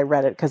grateful that I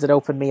read it, because it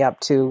opened me up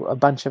to a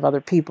bunch of other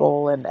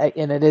people, and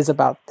it is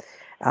about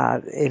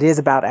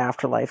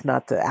afterlife,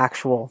 not the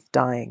actual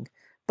dying.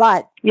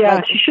 But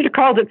she should have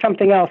called it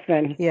something else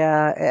then.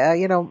 Yeah,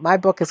 my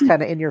book is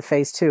kind of in your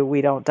face too.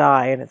 We Don't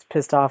Die, and it's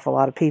pissed off a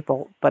lot of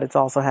people, but it's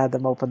also had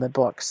them open the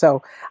book.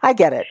 So I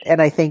get it, and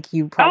I think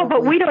you probably. Oh,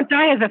 but We Don't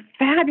Die is a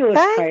fabulous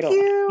title.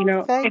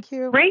 Thank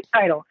you. A great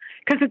title,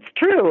 because it's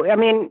true. I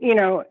mean,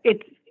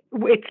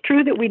 it's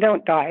true that we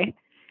don't die.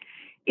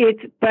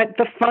 But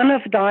the fun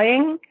of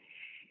dying.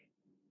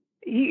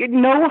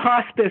 No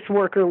hospice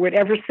worker would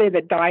ever say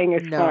that dying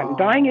is fun.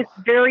 Dying is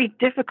very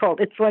difficult.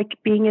 It's like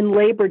being in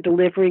labor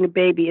delivering a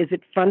baby. Is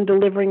it fun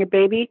delivering a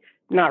baby?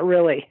 Not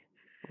really.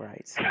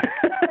 Right.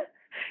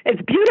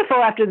 It's beautiful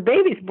after the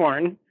baby's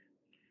born,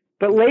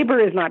 but labor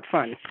is not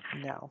fun.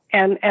 No.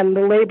 And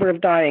the labor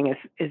of dying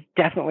is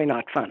definitely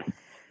not fun.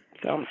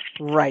 So.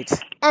 Right.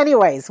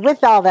 Anyways,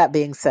 with all that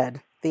being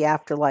said, the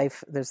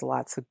afterlife, there's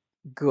lots of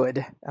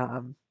good.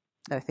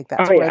 I think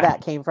that's where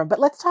that came from. But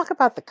let's talk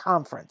about the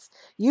conference.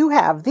 You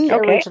have the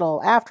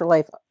original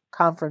Afterlife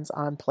conference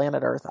on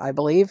planet Earth, I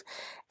believe.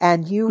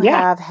 And you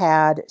have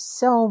had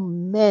so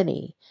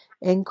many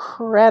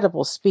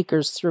incredible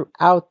speakers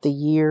throughout the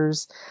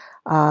years.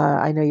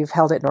 I know you've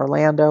held it in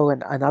Orlando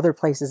and other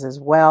places as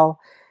well.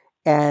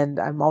 And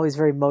I'm always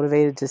very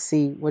motivated to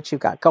see what you've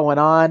got going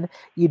on.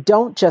 You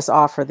don't just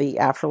offer the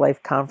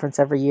Afterlife conference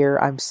every year.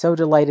 I'm so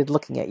delighted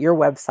looking at your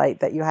website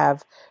that you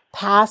have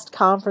past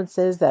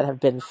conferences that have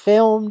been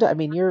filmed. I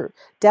mean, you're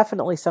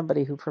definitely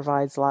somebody who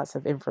provides lots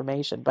of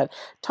information, but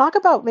talk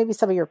about maybe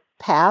some of your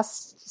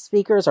past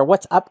speakers or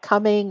what's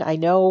upcoming. I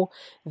know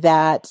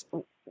that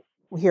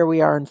here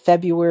we are in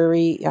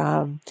February.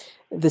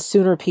 The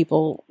sooner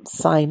people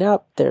sign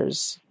up,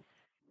 there's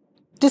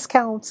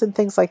discounts and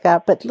things like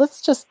that. But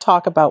let's just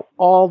talk about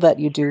all that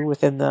you do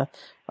within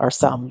or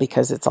some,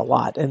 because it's a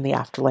lot in the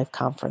Afterlife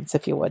conference,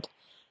 if you would.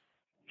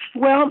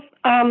 Well,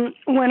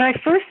 when I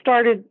first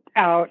started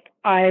out,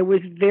 I was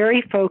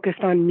very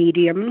focused on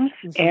mediums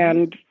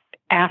and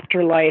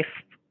afterlife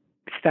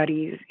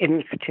studies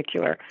in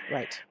particular.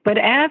 Right. But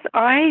as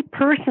I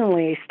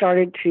personally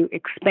started to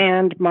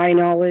expand my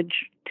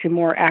knowledge to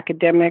more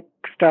academic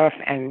stuff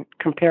and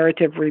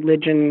comparative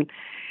religion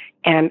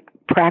and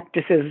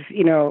practices,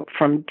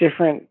 from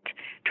different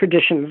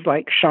traditions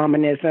like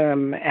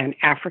shamanism and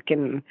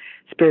African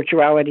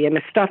spirituality and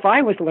the stuff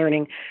I was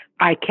learning,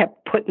 I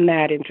kept putting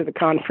that into the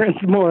conference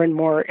more and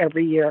more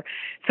every year.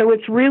 So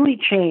it's really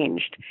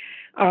changed.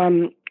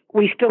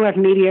 We still have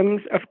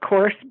mediums, of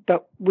course,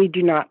 but we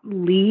do not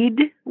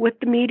lead with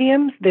the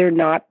mediums. They're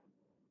not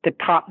the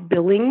top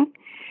billing.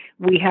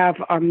 We have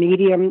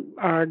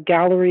our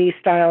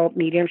gallery-style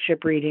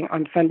mediumship reading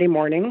on Sunday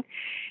morning,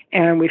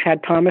 and we've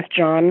had Thomas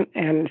John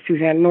and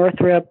Suzanne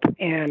Northrup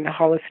and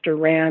Hollister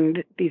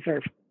Rand. These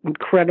are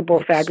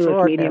incredible,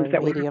 fabulous mediums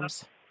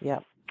that Yeah.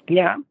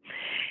 Yeah.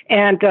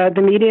 And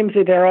the mediums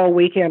are there all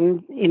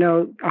weekend.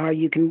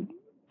 You can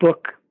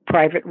book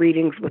private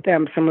readings with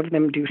them. Some of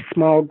them do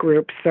small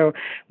groups. So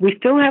we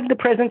still have the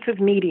presence of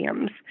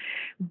mediums.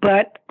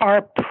 But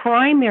our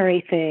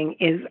primary thing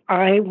is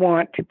I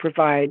want to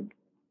provide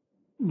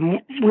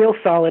real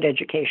solid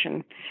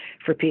education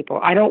for people.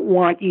 I don't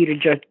want you to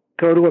just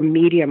go to a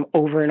medium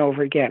over and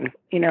over again.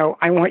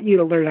 I want you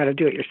to learn how to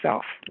do it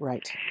yourself.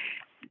 Right.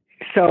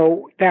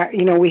 So that,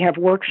 we have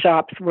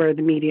workshops where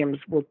the mediums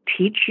will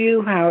teach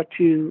you how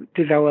to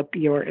develop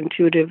your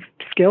intuitive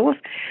skills.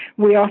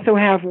 We also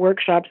have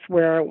workshops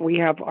where we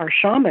have our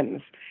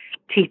shamans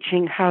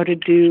teaching how to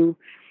do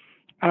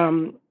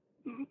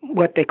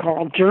what they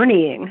call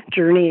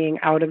journeying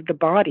out of the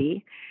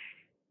body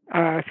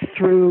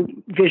through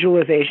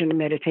visualization and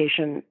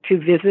meditation to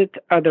visit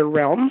other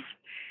realms.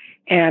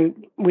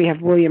 And we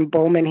have William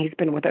Bowman. He's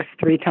been with us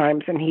 3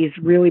 times, and he's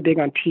really big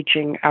on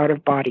teaching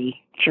out-of-body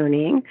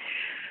journeying.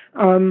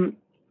 We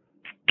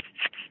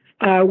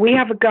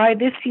have a guy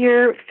this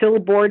year, Phil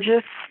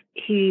Borges.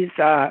 He's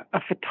a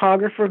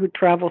photographer who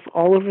travels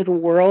all over the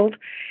world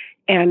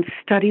and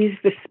studies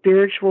the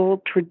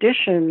spiritual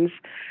traditions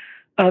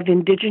of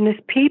indigenous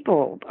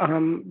people,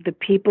 the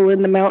people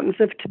in the mountains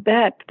of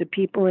Tibet, the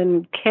people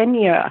in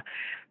Kenya,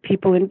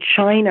 people in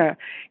China,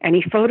 and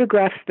he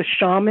photographs the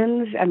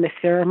shamans and the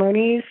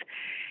ceremonies.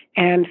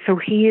 And so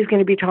he is going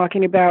to be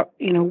talking about,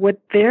 what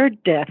their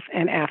death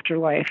and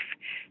afterlife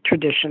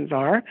traditions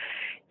are.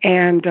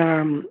 And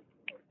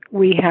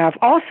we have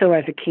also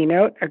as a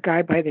keynote a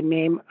guy by the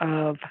name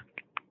of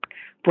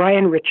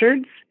Brian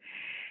Richards,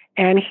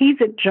 and he's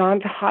at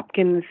Johns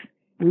Hopkins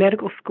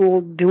Medical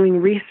School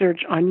doing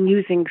research on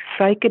using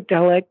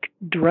psychedelic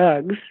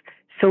drugs,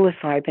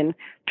 psilocybin,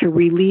 to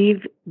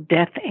relieve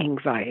death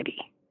anxiety.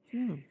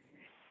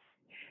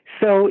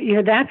 So,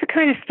 that's the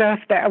kind of stuff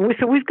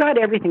so we've got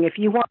everything. If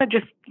you want to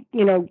just,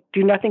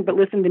 do nothing but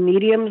listen to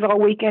mediums all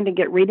weekend and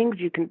get readings,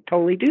 you can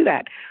totally do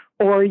that.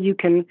 Or you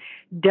can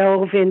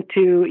delve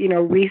into,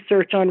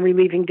 research on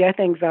relieving death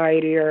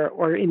anxiety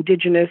or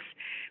indigenous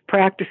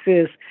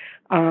practices.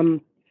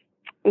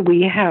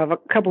 We have a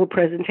couple of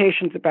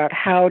presentations about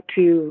how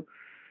to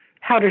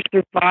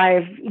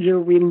survive your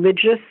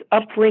religious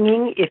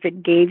upbringing if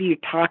it gave you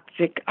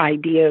toxic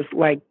ideas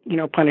like,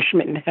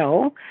 punishment in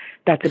hell.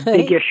 That's a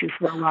big issue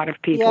for a lot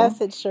of people.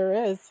 Yes, it sure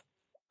is.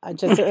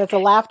 It's a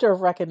laughter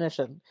of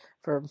recognition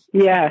for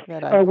yes.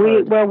 that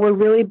we're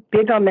really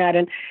big on that.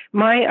 And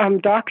my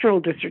doctoral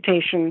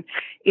dissertation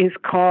is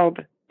called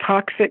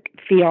Toxic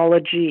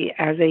Theology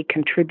as a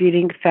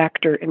Contributing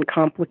Factor in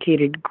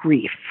Complicated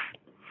Grief.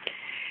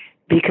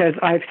 Because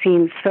I've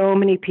seen so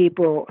many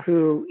people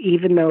who,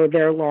 even though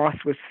their loss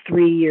was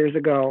 3 years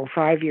ago,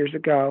 5 years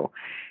ago,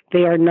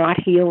 they are not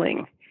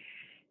healing.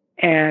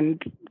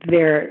 And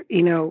they're,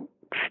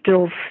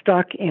 still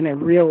stuck in a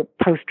real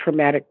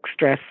post-traumatic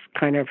stress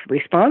kind of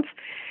response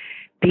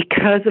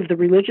because of the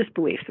religious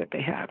beliefs that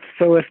they have.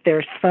 So if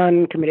their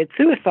son committed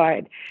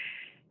suicide,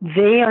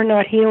 they are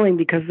not healing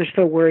because they're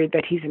so worried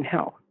that he's in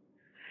hell.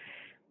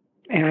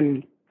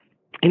 And,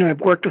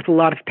 I've worked with a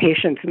lot of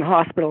patients in the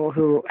hospital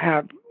who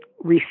have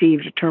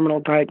received a terminal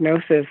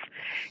diagnosis,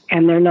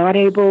 and they're not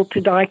able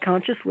to die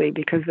consciously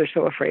because they're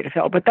so afraid of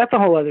hell. But that's a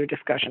whole other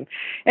discussion.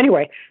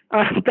 Anyway,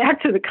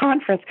 back to the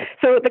conference.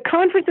 So the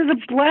conference is a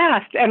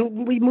blast,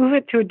 and we move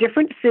it to a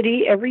different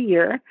city every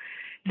year.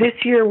 This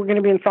year, we're going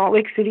to be in Salt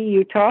Lake City,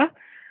 Utah.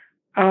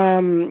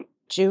 June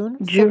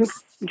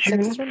 4th.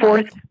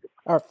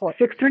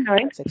 6th through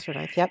 9th. 6th through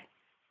 9th, yep.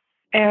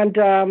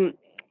 And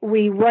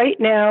right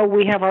now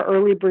we have our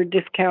early bird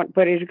discount,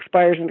 but it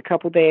expires in a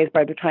couple of days.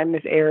 By the time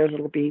this airs,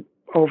 it'll be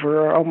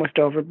over or almost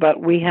over.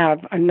 But we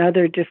have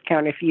another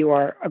discount if you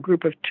are a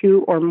group of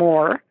 2 or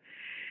more.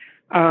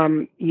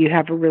 You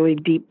have a really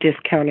deep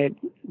discounted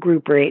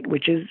group rate,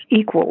 which is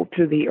equal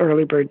to the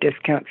early bird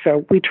discount.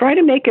 So we try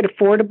to make it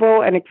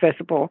affordable and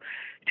accessible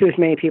to as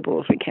many people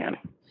as we can.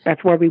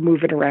 That's why we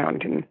move it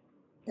around. And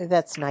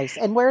that's nice.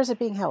 And where is it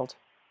being held?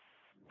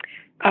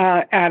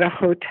 at a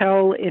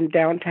hotel in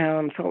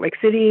downtown Salt Lake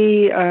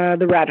City,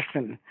 the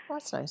Radisson. Oh,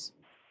 that's nice.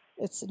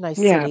 It's a nice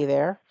Yeah. city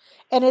there.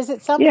 And is it Yeah.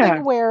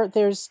 something where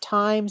there's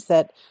times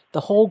that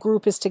the whole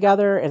group is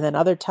together and then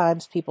other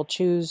times people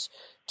choose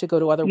to go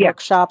to other Yeah.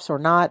 workshops or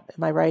not?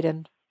 Am I right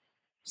in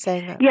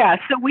saying that? Yeah.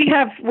 So we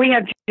have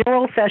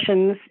general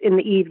sessions in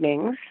the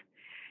evenings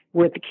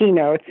with the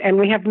keynotes, and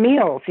we have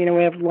meals. We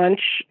have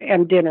lunch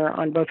and dinner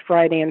on both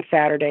Friday and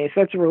Saturday.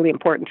 So it's really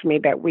important to me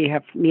that we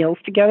have meals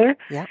together.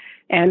 Yeah.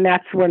 And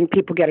that's when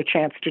people get a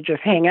chance to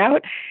just hang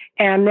out.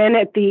 And then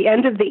at the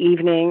end of the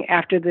evening,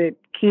 after the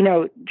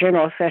keynote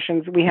general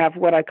sessions, we have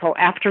what I call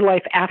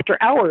Afterlife After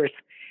Hours.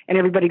 And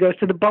everybody goes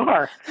to the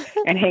bar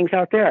and hangs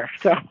out there.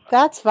 So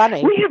that's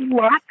funny. We have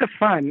lots of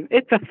fun.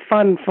 It's a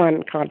fun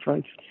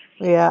conference.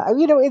 Yeah.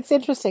 It's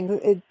interesting.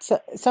 It's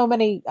so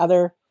many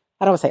other,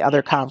 I don't want to say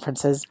other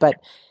conferences,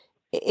 but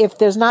if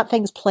there's not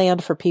things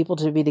planned for people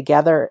to be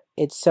together,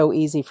 it's so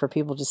easy for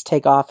people to just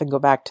take off and go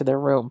back to their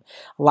room.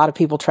 A lot of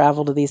people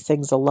travel to these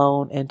things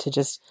alone, and to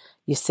just,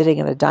 you're sitting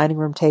at a dining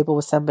room table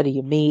with somebody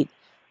you meet,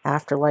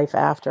 Afterlife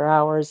After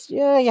Hours.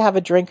 Yeah, you have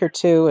a drink or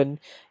two and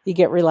you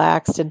get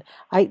relaxed. And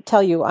I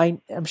tell you,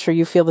 I'm sure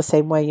you feel the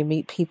same way. You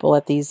meet people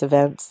at these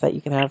events that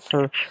you can have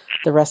for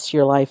the rest of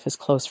your life as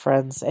close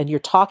friends. And you're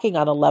talking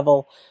on a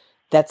level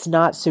that's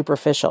not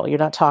superficial. You're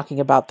not talking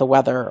about the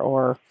weather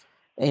or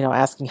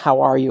asking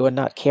how are you and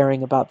not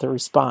caring about the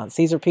response.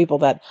 These are people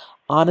that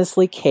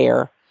honestly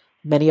care.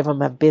 Many of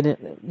them have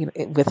been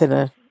within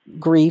a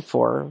grief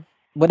or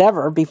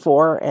whatever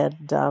before, and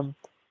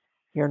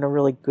you're in a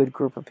really good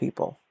group of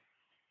people.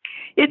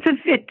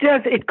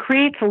 It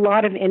creates a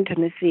lot of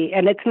intimacy,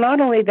 and it's not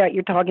only that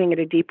you're talking at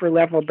a deeper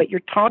level, but you're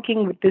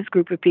talking with this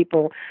group of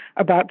people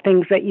about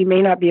things that you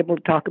may not be able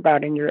to talk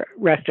about in your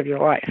rest of your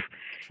life,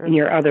 Sure. in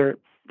your other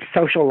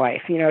social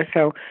life,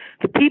 So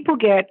the people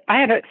I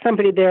had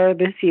somebody there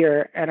this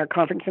year at a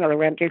conference in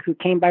Orlando who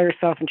came by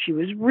herself, and she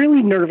was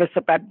really nervous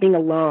about being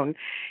alone.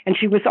 And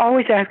she was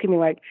always asking me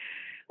like,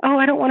 oh,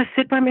 I don't want to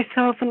sit by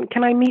myself, and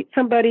can I meet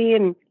somebody?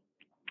 And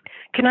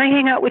can I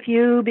hang out with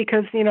you?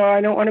 Because,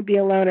 I don't want to be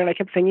alone. And I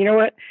kept saying, you know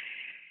what?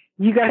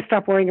 You got to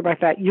stop worrying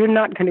about that. You're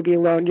not going to be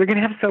alone. You're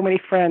going to have so many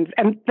friends.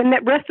 And the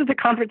rest of the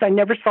conference, I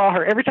never saw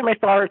her. Every time I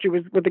saw her, she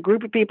was with a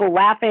group of people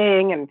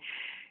laughing and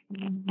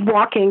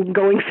walking,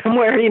 going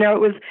somewhere.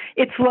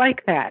 It's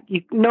like that.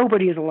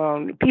 Nobody is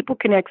alone. People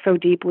connect so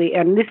deeply.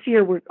 And this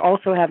year we're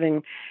also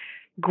having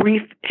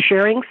grief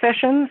sharing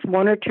sessions,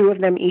 one or two of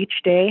them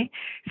each day.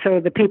 So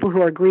the people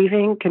who are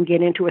grieving can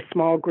get into a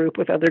small group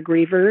with other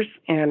grievers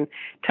and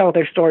tell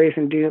their stories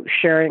and do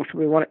sharing. So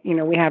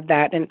we have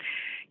that. And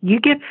you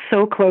get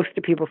so close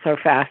to people so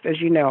fast, as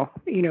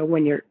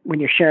when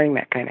you're sharing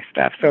that kind of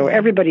stuff. So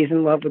everybody's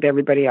in love with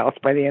everybody else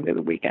by the end of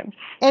the weekend.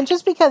 And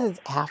just because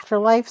it's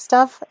afterlife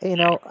stuff,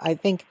 I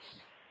think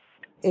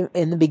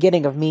in the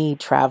beginning of me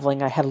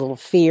traveling, I had a little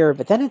fear,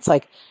 but then it's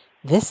like,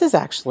 this is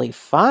actually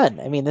fun.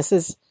 I mean, this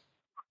is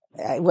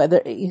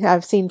whether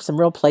I've seen some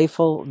real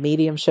playful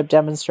mediumship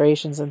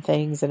demonstrations and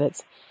things, and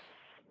it's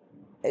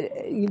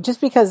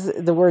just because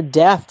the word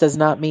death does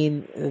not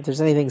mean that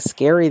there's anything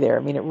scary there.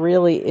 I mean, it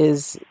really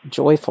is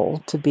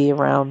joyful to be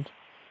around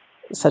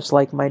such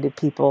like-minded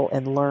people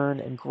and learn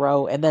and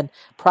grow. And then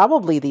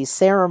probably these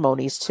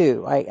ceremonies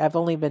too. I've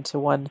only been to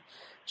one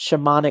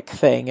shamanic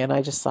thing, and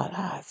I just thought,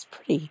 it's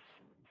pretty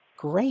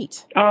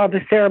great. Oh,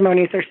 the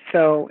ceremonies are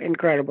so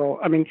incredible.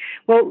 I mean,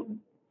 well,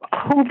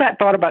 hold that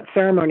thought about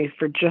ceremonies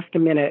for just a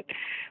minute.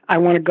 I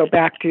want to go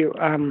back to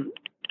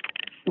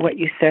what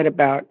you said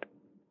about,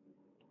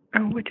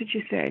 what did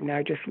you say? Now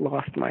I just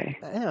lost my...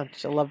 I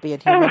love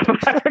being human.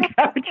 I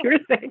forgot what you were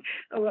saying.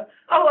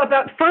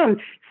 About fun.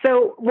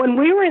 So when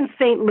we were in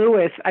St.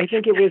 Louis, I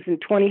think it was in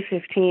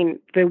 2015,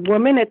 the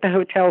woman at the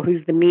hotel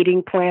who's the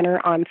meeting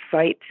planner on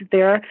site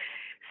there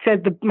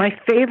said my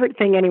favorite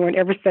thing anyone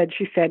ever said.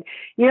 She said,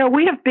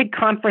 we have big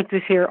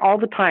conferences here all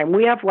the time.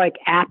 We have like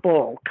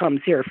Apple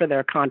comes here for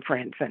their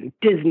conference, and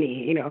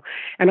Disney,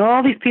 and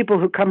all these people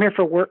who come here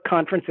for work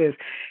conferences.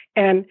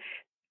 And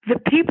the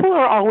people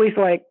are always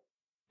like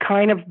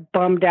kind of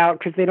bummed out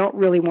because they don't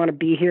really want to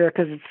be here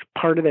because it's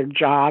part of their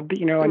job,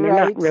 and they're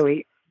not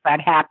really that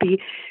happy.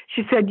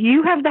 She said,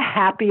 you have the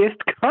happiest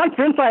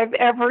conference I've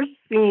ever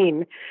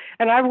seen.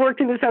 And I've worked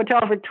in this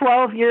hotel for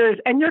 12 years,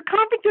 and your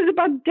conference is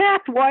about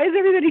death. Why is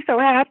everybody so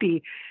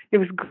happy? It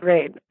was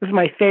great. It was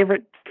my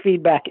favorite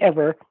feedback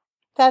ever.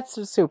 That's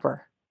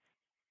super.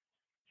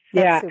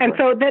 That's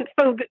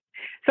super.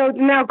 So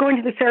now going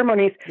to the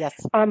ceremonies.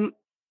 Yes.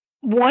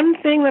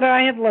 One thing that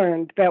I have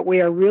learned that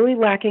we are really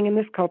lacking in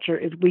this culture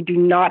is we do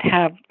not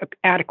have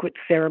adequate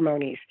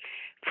ceremonies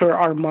for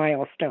our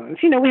milestones.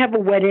 We have a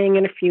wedding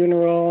and a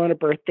funeral and a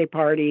birthday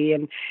party,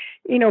 and,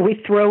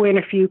 we throw in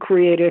a few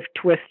creative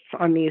twists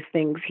on these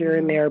things here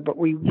and there, but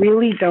we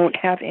really don't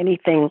have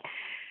anything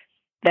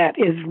that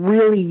is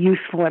really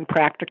useful and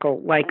practical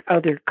like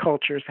other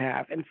cultures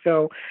have. And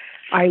so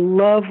I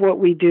love what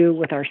we do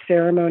with our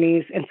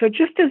ceremonies. And so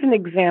just as an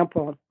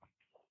example,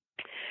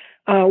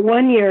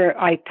 one year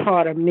I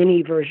taught a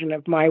mini version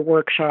of my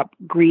workshop,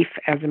 Grief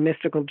as a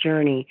Mystical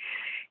Journey.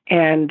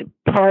 And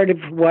part of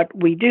what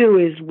we do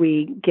is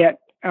we get,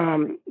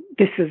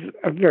 this is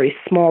a very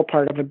small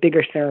part of a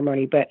bigger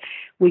ceremony, but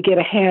we get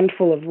a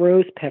handful of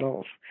rose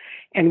petals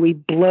and we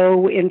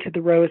blow into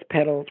the rose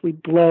petals. We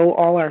blow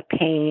all our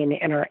pain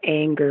and our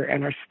anger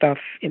and our stuff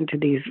into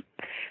these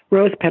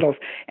rose petals.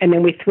 And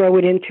then we throw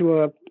it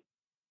into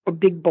a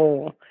big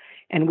bowl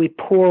and we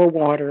pour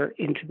water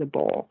into the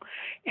bowl.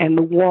 And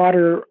the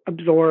water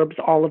absorbs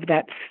all of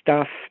that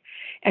stuff.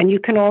 And you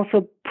can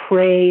also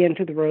pray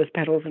into the rose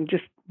petals and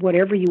just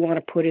whatever you want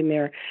to put in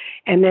there.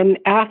 And then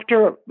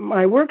after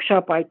my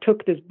workshop, I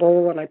took this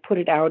bowl and I put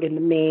it out in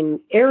the main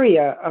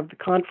area of the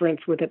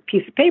conference with a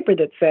piece of paper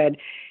that said,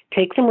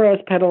 take some rose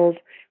petals,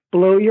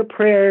 blow your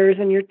prayers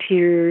and your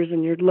tears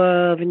and your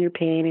love and your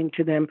pain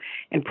into them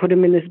and put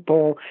them in this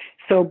bowl.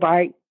 So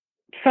by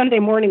Sunday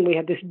morning, we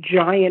had this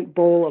giant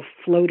bowl of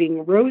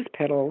floating rose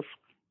petals.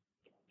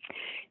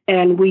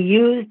 And we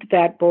used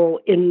that bowl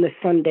in the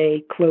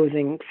Sunday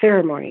closing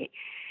ceremony,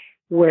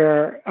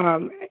 where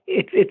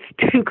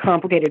it's too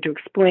complicated to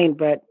explain,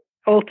 but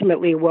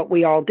ultimately what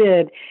we all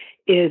did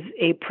is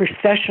a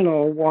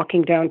processional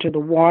walking down to the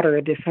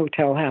water. This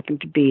hotel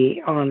happened to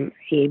be on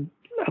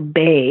a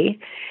bay,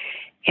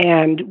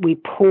 and we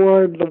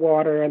poured the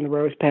water and the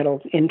rose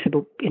petals into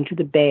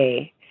the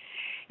bay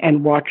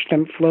and watched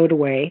them float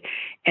away.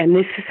 And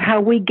this is how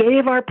we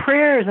gave our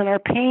prayers and our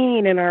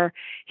pain and our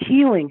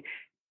healing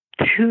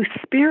to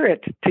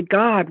spirit, to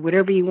God,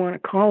 whatever you want to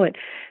call it.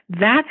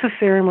 That's a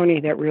ceremony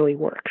that really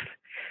works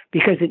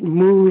because it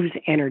moves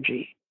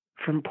energy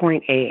from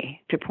point A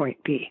to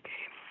point B.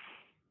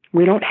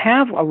 We don't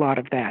have a lot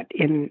of that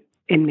in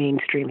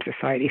mainstream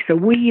society. So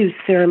we use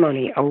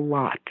ceremony a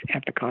lot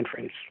at the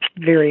conference.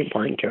 Very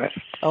important to us.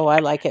 Oh, I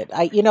like it.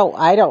 I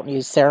don't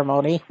use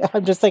ceremony.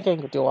 I'm just thinking,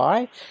 do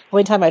I? The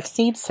only time I've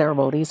seen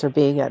ceremonies are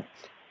being at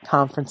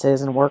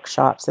conferences and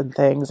workshops and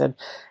things. And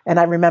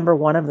I remember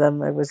one of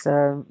them, it was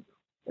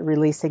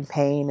releasing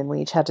pain, and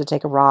we each had to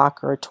take a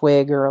rock or a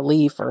twig or a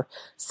leaf or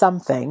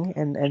something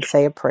and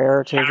say a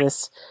prayer to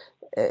this,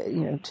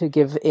 to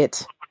give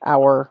it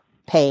our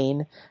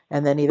pain,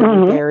 and then either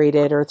we buried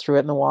it or threw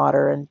it in the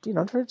water, and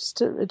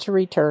to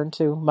return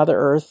to Mother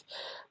Earth.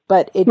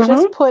 But it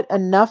just put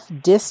enough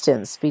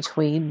distance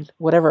between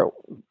whatever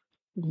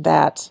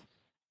that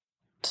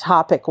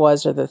topic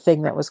was or the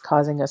thing that was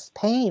causing us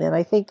pain. And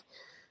I think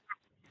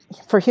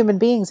for human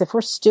beings, if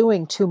we're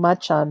stewing too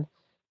much on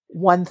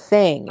one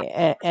thing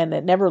and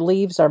it never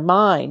leaves our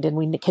mind and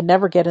we can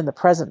never get in the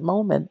present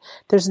moment,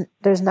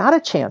 there's not a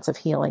chance of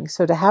healing.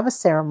 So to have a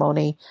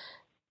ceremony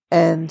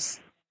and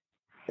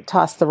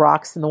toss the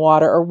rocks in the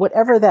water or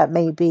whatever that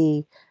may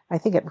be, I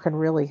think it can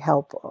really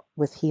help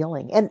with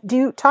healing. And do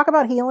you talk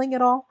about healing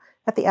at all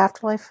at the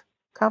Afterlife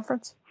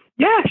conference?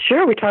 Yeah,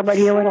 sure. We talk about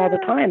healing all the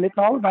time. It's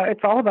all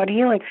about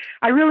healing.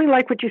 I really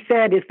like what you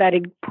said, is that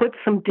it puts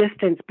some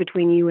distance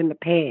between you and the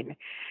pain.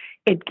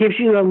 It gives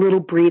you a little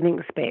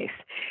breathing space.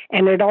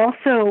 And it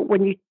also,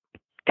 when you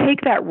take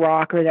that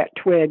rock or that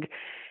twig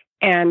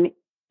and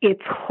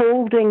it's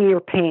holding your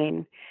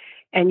pain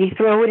and you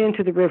throw it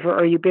into the river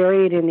or you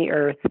bury it in the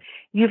earth,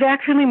 you've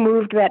actually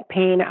moved that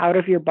pain out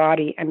of your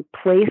body and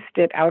placed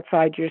it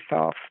outside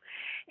yourself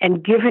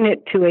and given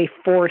it to a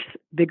force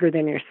bigger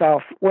than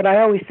yourself. What I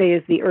always say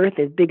is the earth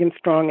is big and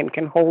strong and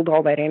can hold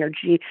all that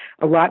energy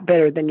a lot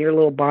better than your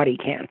little body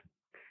can.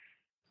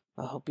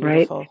 Oh,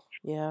 beautiful. Right?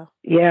 Yeah.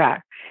 Yeah.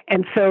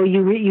 And so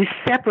you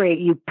separate,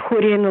 you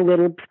put in a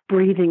little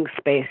breathing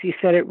space. You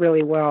said it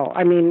really well.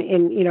 I mean,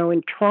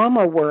 in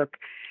trauma work,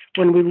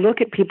 when we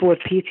look at people with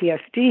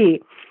PTSD,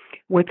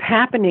 what's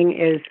happening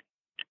is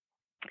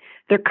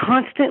they're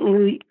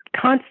constantly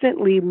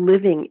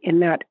living in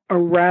that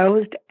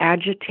aroused,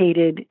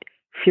 agitated,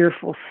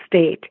 fearful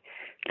state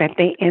that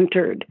they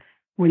entered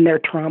when their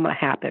trauma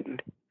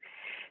happened.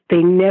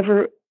 They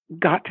never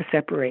got to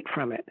separate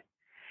from it.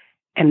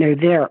 And they're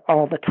there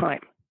all the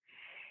time.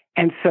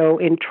 And so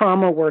in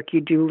trauma work,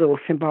 you do little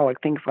symbolic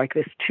things like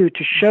this too,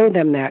 to show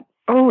them that,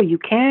 oh, you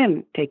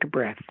can take a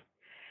breath.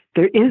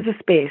 There is a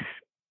space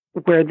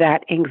where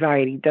that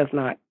anxiety does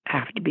not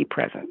have to be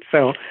present.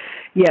 So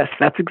yes,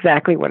 that's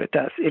exactly what it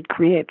does. It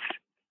creates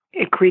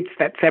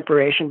that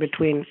separation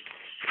between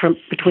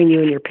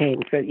you and your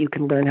pain so that you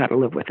can learn how to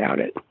live without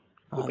it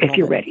if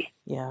you're ready.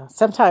 Yeah.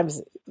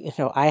 Sometimes,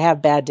 I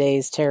have bad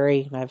days,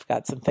 Terry, and I've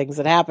got some things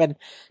that happen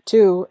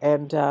too.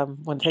 And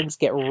when things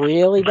get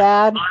really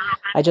bad,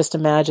 I just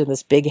imagine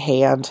this big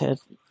hand, and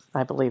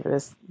I believe it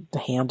is the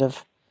hand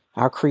of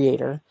our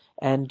Creator.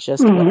 And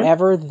just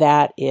whatever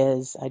that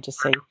is, I just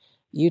say,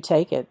 you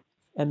take it.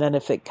 And then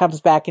if it comes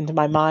back into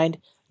my mind,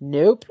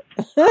 nope,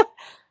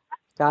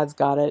 God's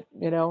got it,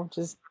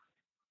 just,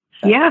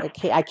 yeah.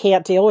 I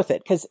can't deal with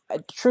it, because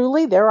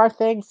truly there are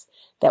things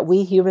that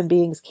we human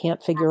beings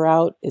can't figure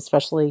out,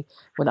 especially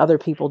when other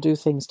people do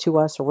things to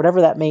us or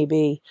whatever that may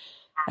be.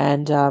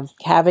 And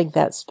having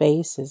that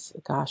space is,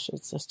 gosh,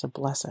 it's just a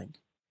blessing.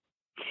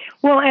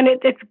 Well, and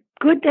it's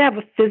good to have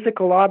a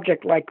physical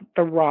object like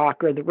the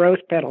rock or the rose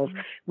petals,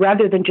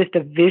 rather than just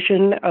a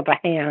vision of a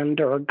hand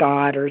or a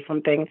god or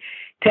something,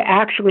 to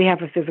actually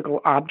have a physical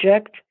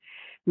object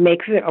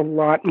makes it a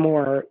lot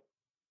more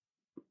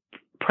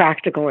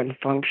practical and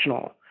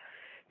functional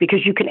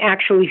because you can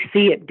actually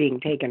see it being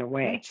taken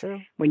away.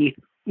 Very true.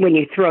 When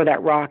you throw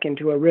that rock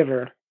into a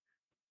river.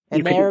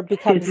 And there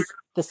becomes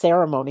the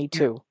ceremony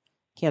too.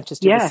 Can't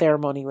just do the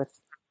ceremony with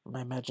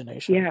my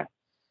imagination. Yeah.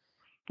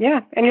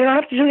 Yeah. And you don't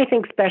have to do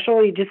anything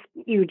special.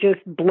 You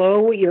just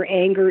blow your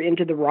anger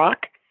into the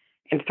rock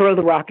and throw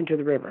the rock into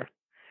the river.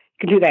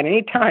 You can do that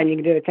anytime. You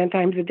can do it 10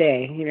 times a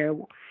day.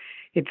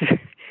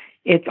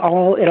 It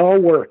all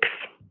works.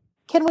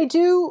 Can we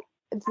do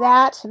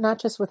that not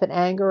just with an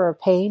anger or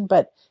pain,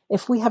 but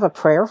if we have a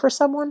prayer for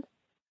someone?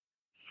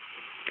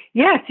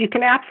 Yes, you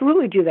can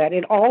absolutely do that.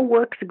 It all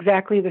works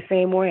exactly the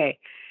same way.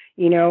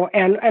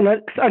 And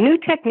a new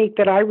technique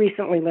that I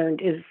recently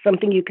learned is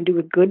something you can do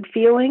with good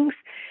feelings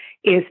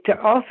is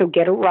to also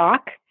get a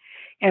rock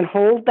and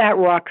hold that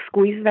rock,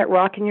 squeeze that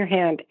rock in your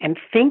hand and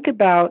think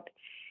about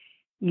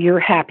your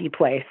happy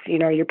place,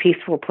 your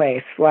peaceful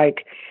place,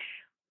 like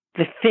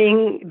the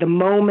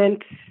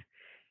moment,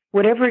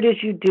 whatever it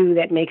is you do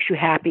that makes you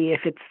happy.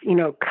 If it's,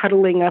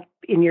 cuddling up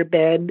in your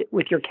bed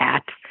with your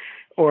cat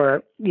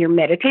or your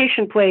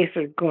meditation place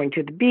or going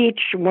to the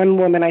beach. One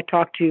woman I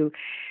talked to,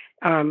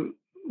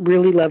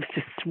 really loves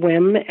to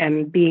swim,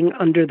 and being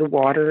under the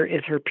water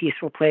is her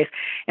peaceful place.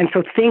 And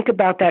so think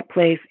about that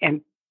place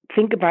and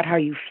think about how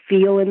you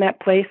feel in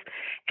that place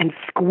and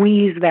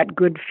squeeze that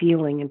good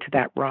feeling into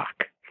that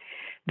rock.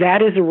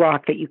 That is a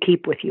rock that you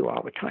keep with you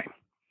all the time,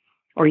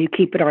 or you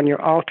keep it on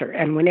your altar.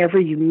 And whenever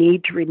you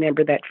need to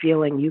remember that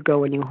feeling, you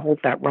go and you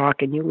hold that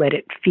rock and you let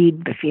it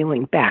feed the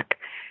feeling back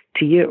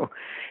to you.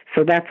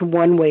 So that's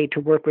one way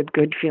to work with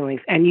good feelings.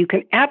 And you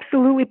can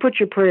absolutely put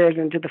your prayers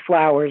into the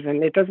flowers,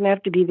 and it doesn't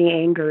have to be the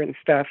anger and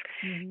stuff,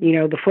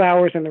 the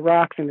flowers and the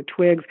rocks and the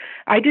twigs.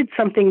 I did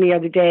something the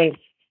other day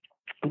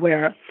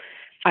where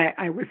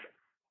I was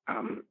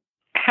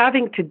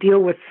having to deal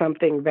with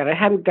something that I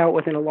hadn't dealt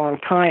with in a long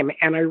time,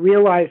 and I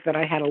realized that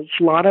I had a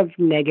lot of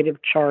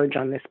negative charge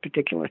on this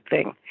particular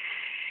thing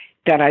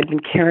that I'd been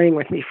carrying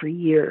with me for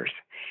years.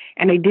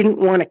 And I didn't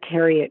want to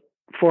carry it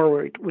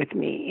forward with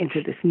me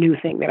into this new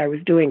thing that I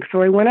was doing.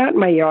 So I went out in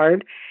my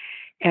yard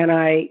and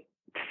I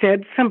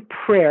said some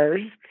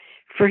prayers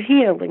for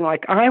healing.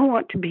 Like, I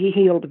want to be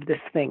healed of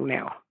this thing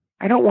now.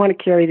 I don't want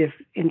to carry this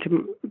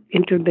into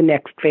the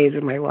next phase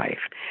of my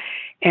life.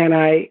 And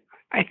I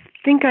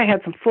think I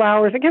had some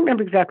flowers. I can't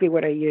remember exactly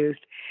what I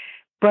used,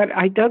 but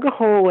I dug a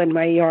hole in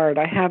my yard.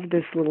 I have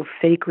this little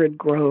sacred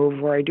grove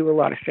where I do a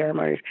lot of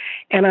ceremonies,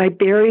 and I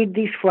buried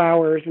these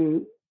flowers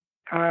and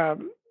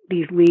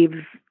these leaves,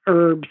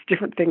 herbs,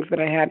 different things that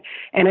I had.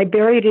 And I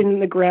buried it in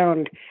the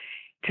ground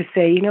to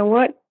say, you know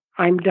what?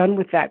 I'm done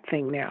with that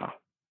thing now.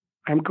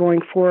 I'm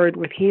going forward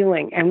with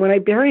healing. And when I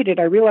buried it,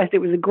 I realized it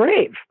was a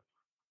grave.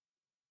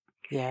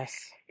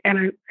 Yes.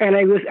 And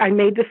I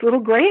made this little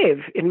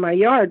grave in my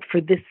yard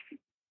for this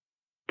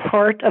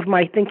part of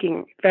my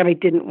thinking that I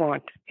didn't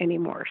want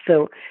anymore.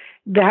 So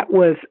that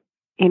was,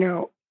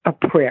 a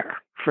prayer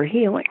for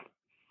healing.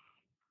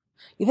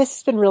 This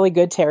has been really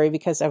good, Terri,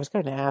 because I was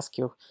going to ask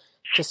you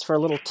just for a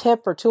little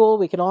tip or tool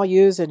we can all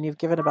use, and you've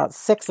given about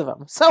 6 of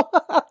them. So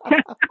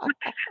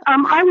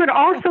I would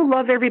also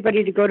love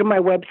everybody to go to my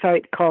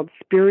website called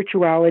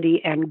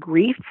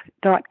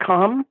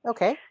spiritualityandgrief.com.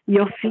 Okay.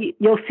 You'll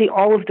see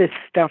all of this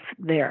stuff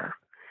there.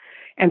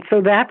 And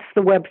so that's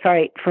the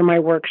website for my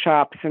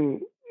workshops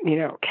and,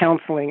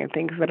 counseling and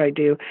things that I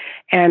do.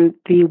 And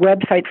the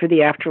website for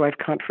the Afterlife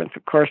Conference,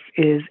 of course,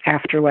 is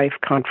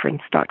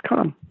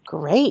afterlifeconference.com.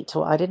 Great.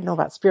 Well, I didn't know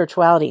about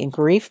spirituality and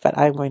grief, but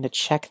I'm going to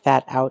check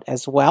that out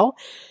as well.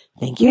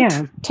 Thank you.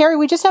 Yeah. Terri,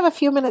 we just have a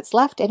few minutes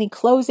left. Any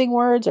closing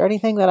words or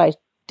anything that I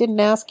didn't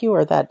ask you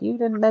or that you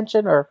didn't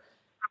mention, or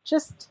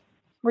just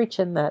reach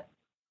in that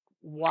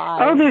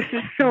wise Oh, there's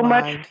just so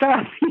mind. much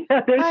stuff.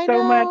 Yeah, there's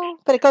so much.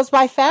 But it goes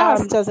by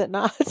fast, does it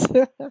not?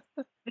 It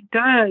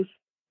does.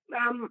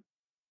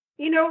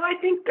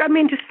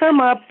 To sum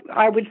up,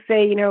 I would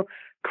say,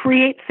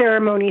 create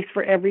ceremonies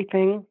for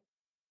everything.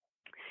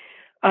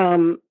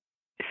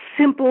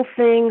 Simple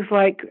things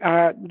like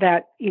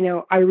that,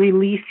 I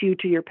release you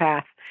to your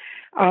path.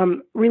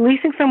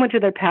 Releasing someone to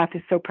their path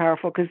is so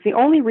powerful because the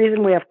only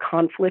reason we have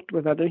conflict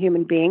with other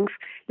human beings,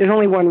 there's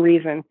only one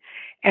reason.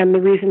 And the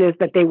reason is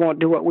that they won't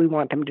do what we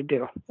want them to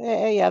do.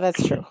 Yeah,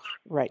 that's true.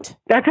 Right.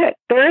 That's it.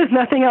 There is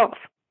nothing else,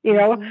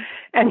 Mm-hmm.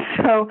 And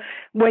so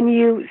when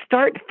you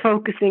start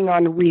focusing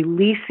on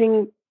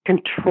releasing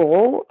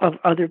control of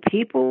other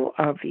people,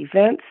 of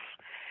events,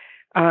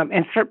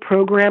 and start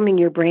programming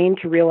your brain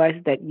to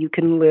realize that you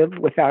can live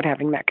without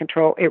having that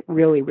control, it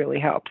really, really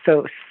helps.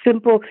 So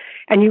simple,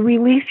 and you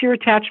release your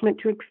attachment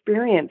to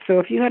experience. So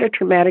if you had a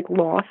traumatic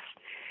loss,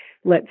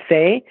 let's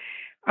say,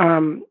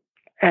 and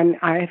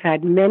I've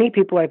had many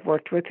people I've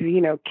worked with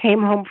who,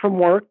 came home from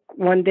work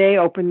one day,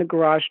 opened the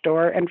garage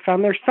door, and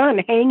found their son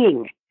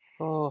hanging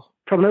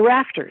from the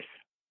rafters.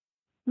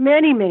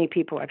 Many, many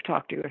people I've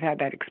talked to have had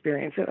that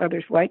experience, and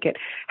others like it.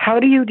 How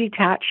do you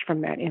detach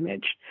from that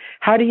image?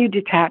 How do you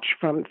detach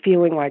from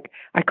feeling like,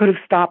 I could have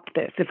stopped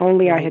this if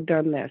only I had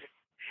done this?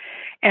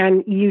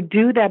 And you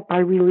do that by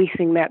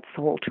releasing that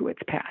soul to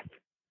its path.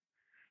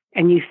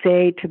 And you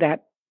say to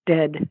that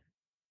dead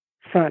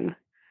son,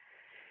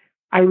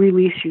 I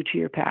release you to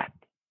your path.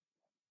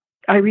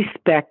 I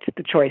respect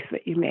the choice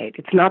that you made.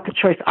 It's not the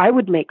choice I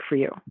would make for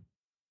you,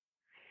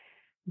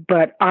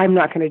 but I'm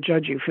not going to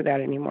judge you for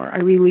that anymore. I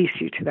release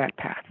you to that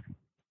path.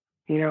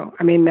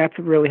 That's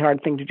a really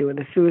hard thing to do with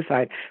a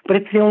suicide, but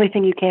it's the only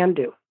thing you can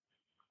do.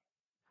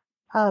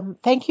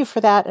 Thank you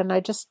for that. And I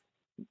just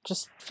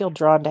feel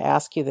drawn to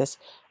ask you this.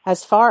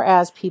 As far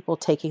as people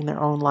taking their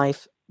own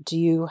life, do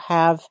you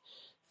have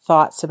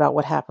thoughts about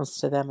what happens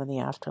to them in the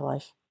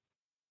afterlife?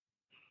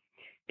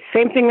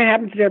 Same thing that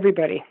happens to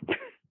everybody.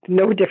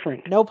 No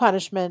different. No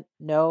punishment.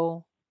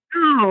 No.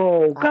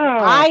 Oh,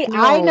 God.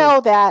 I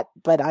know that,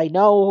 but I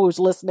know who's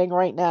listening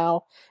right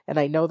now, and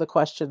I know the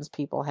questions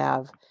people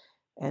have.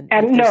 And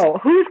no,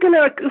 who's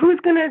gonna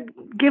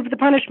give the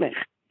punishment?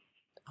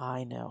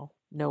 I know.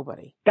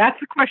 Nobody. That's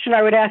the question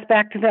I would ask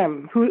back to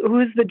them.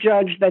 Who's the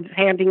judge that's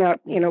handing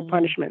out,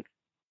 punishment?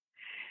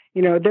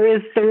 There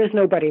is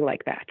nobody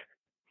like that.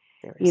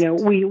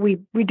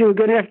 We do a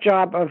good enough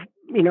job of,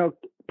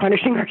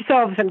 punishing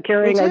ourselves and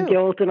carrying our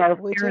guilt and our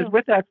fears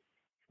with us.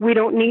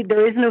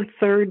 There is no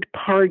third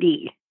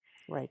party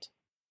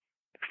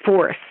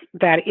force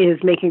that is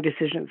making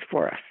decisions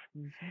for us.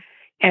 Mm-hmm.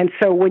 And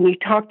so when you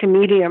talk to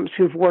mediums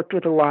who've worked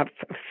with a lot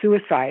of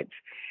suicides,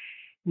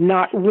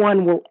 not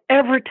one will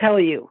ever tell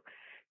you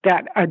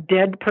that a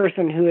dead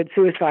person who had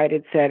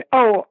suicided said,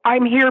 oh,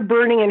 I'm here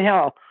burning in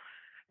hell.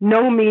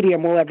 No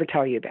medium will ever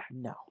tell you that.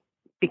 No.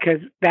 Because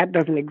that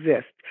doesn't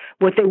exist.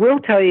 What they will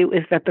tell you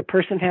is that the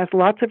person has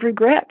lots of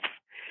regrets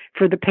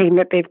for the pain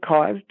that they've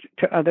caused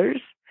to others.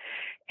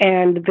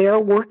 And they're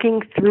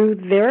working through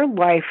their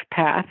life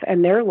path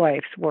and their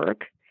life's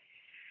work.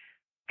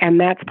 And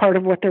that's part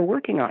of what they're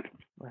working on.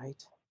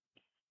 Right.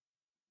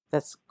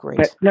 That's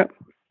great. But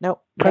no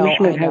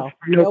punishment has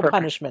no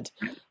punishment.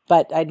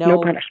 But I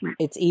know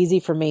it's easy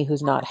for me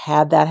who's not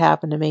had that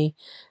happen to me.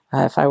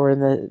 If I were in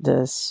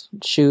the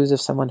shoes of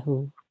someone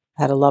who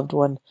had a loved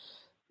one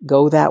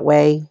go that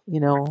way,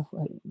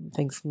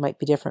 things might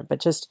be different.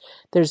 But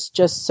there's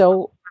just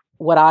so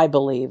what I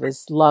believe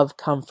is love,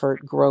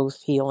 comfort,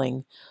 growth,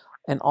 healing,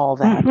 and all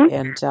that.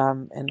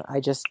 Mm-hmm. And I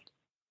just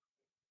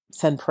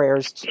send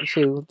prayers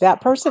to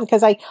that person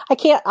because I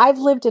can't. I've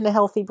lived in a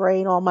healthy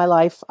brain all my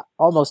life,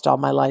 almost all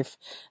my life.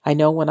 I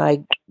know when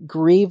I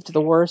grieved the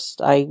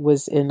worst, I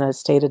was in a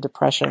state of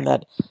depression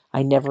that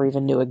I never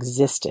even knew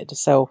existed.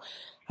 So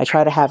I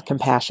try to have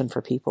compassion for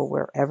people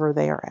wherever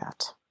they are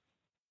at.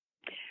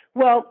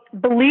 Well,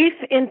 belief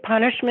in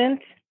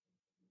punishment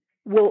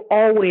will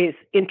always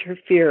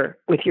interfere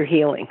with your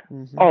healing.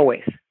 Mm-hmm.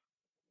 Always.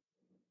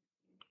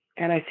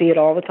 And I see it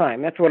all the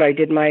time. That's what I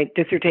did my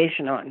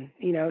dissertation on,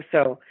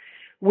 so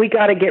we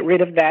got to get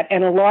rid of that.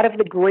 And a lot of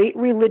the great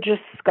religious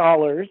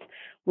scholars,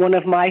 one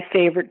of my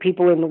favorite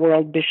people in the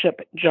world,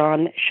 Bishop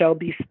John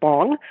Shelby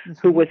Spong, mm-hmm.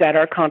 who was at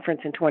our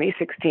conference in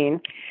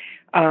 2016,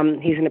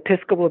 he's an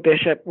Episcopal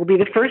bishop, will be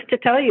the first to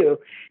tell you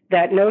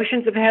that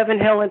notions of heaven,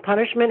 hell, and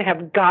punishment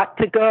have got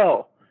to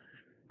go.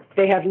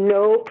 They have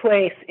no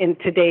place in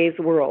today's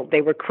world.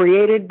 They were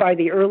created by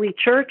the early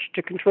church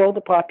to control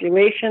the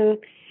population,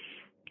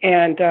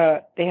 and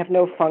they have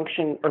no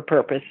function or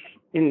purpose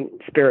in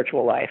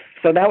spiritual life.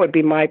 So that would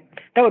be my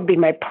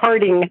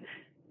parting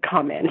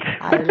comment.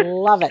 I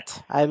love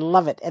it.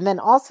 And then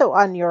also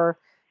on your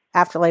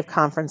Afterlife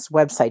Conference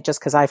website,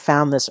 just because I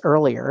found this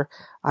earlier,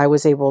 I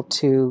was able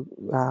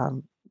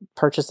to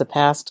purchase a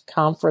past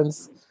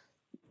conference,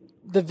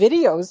 the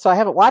videos. So I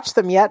haven't watched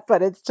them yet,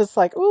 but it's just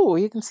like, ooh,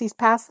 you can see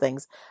past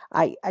things.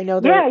 I know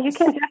that. Yeah, you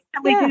can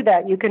definitely do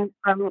that. You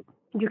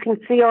can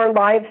see our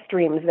live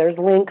streams. There's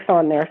links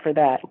on there for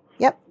that.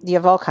 Yep. You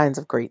have all kinds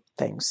of great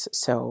things.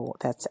 So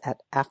that's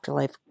at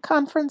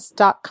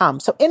afterlifeconference.com.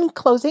 So in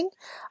closing,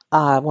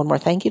 one more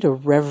thank you to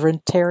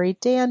Reverend Terri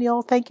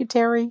Daniel. Thank you,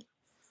 Terri.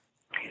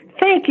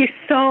 Thank you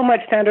so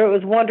much, Sandra. It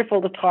was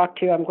wonderful to talk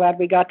to you. I'm glad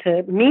we got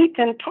to meet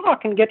and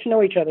talk and get to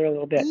know each other a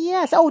little bit.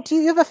 Yes. Oh, do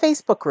you have a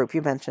Facebook group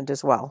you mentioned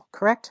as well,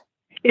 correct?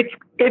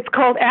 It's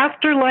called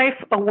Afterlife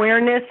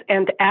Awareness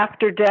and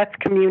After Death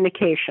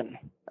Communication.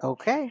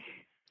 Okay.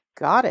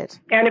 Got it.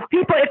 And if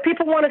people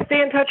want to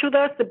stay in touch with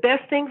us, the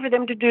best thing for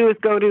them to do is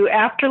go to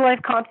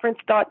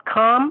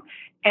afterlifeconference.com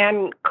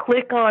and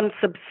click on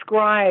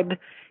subscribe,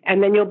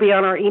 and then you'll be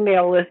on our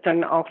email list,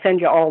 and I'll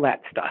send you all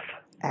that stuff.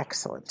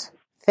 Excellent.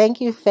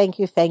 Thank you.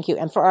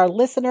 And for our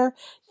listener,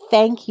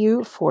 thank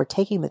you for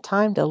taking the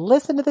time to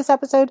listen to this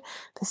episode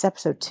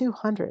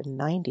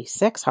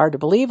 296. Hard to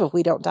believe if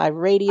We Don't Die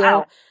Radio.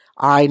 Wow.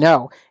 I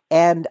know.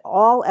 And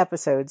all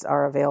episodes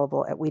are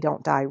available at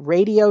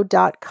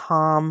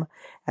WeDon'tDieRadio.com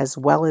as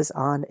well as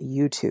on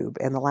YouTube.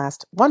 And the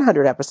last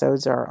 100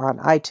 episodes are on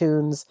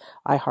iTunes,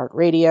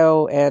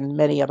 iHeartRadio, and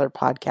many other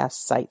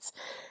podcast sites.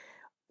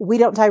 We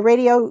Don't Die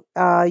Radio,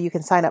 you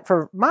can sign up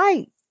for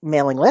my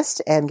mailing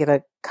list and get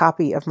a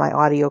copy of my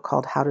audio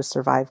called How to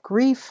Survive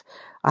Grief.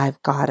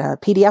 I've got a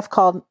PDF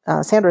called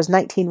Sandra's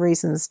 19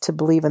 Reasons to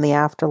Believe in the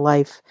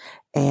Afterlife,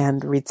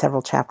 and read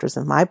several chapters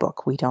of my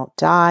book, We Don't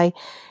Die.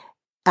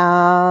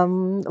 A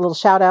little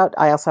shout out.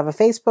 I also have a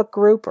Facebook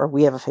group, or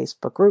we have a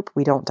Facebook group,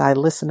 We Don't Die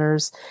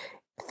Listeners.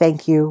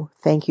 Thank you.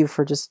 Thank you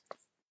for just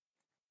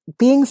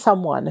being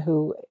someone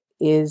who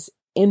is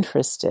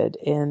interested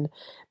in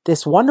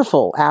this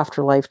wonderful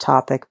afterlife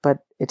topic, but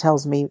it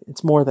tells me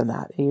it's more than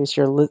that.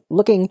 You're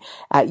looking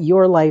at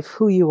your life,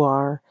 who you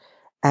are,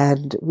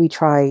 and we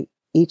try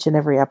each and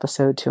every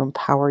episode to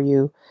empower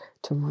you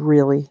to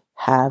really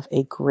have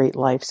a great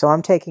life. So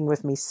I'm taking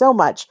with me so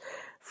much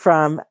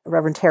from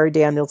Reverend Terri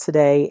Daniel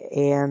today,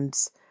 and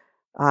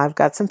I've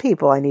got some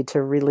people I need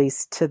to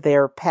release to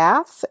their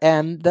paths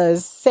and the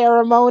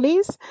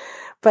ceremonies.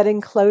 But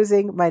in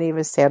closing, my name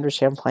is Sandra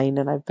Champlain,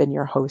 and I've been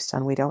your host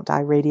on We Don't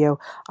Die Radio.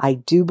 I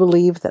do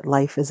believe that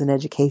life is an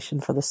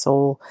education for the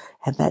soul,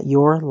 and that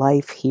your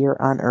life here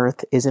on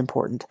earth is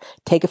important.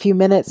 Take a few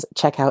minutes,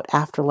 check out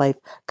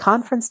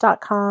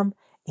afterlifeconference.com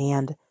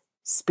and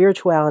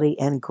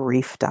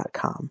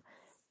spiritualityandgrief.com.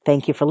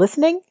 Thank you for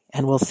listening,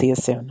 and we'll see you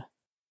soon.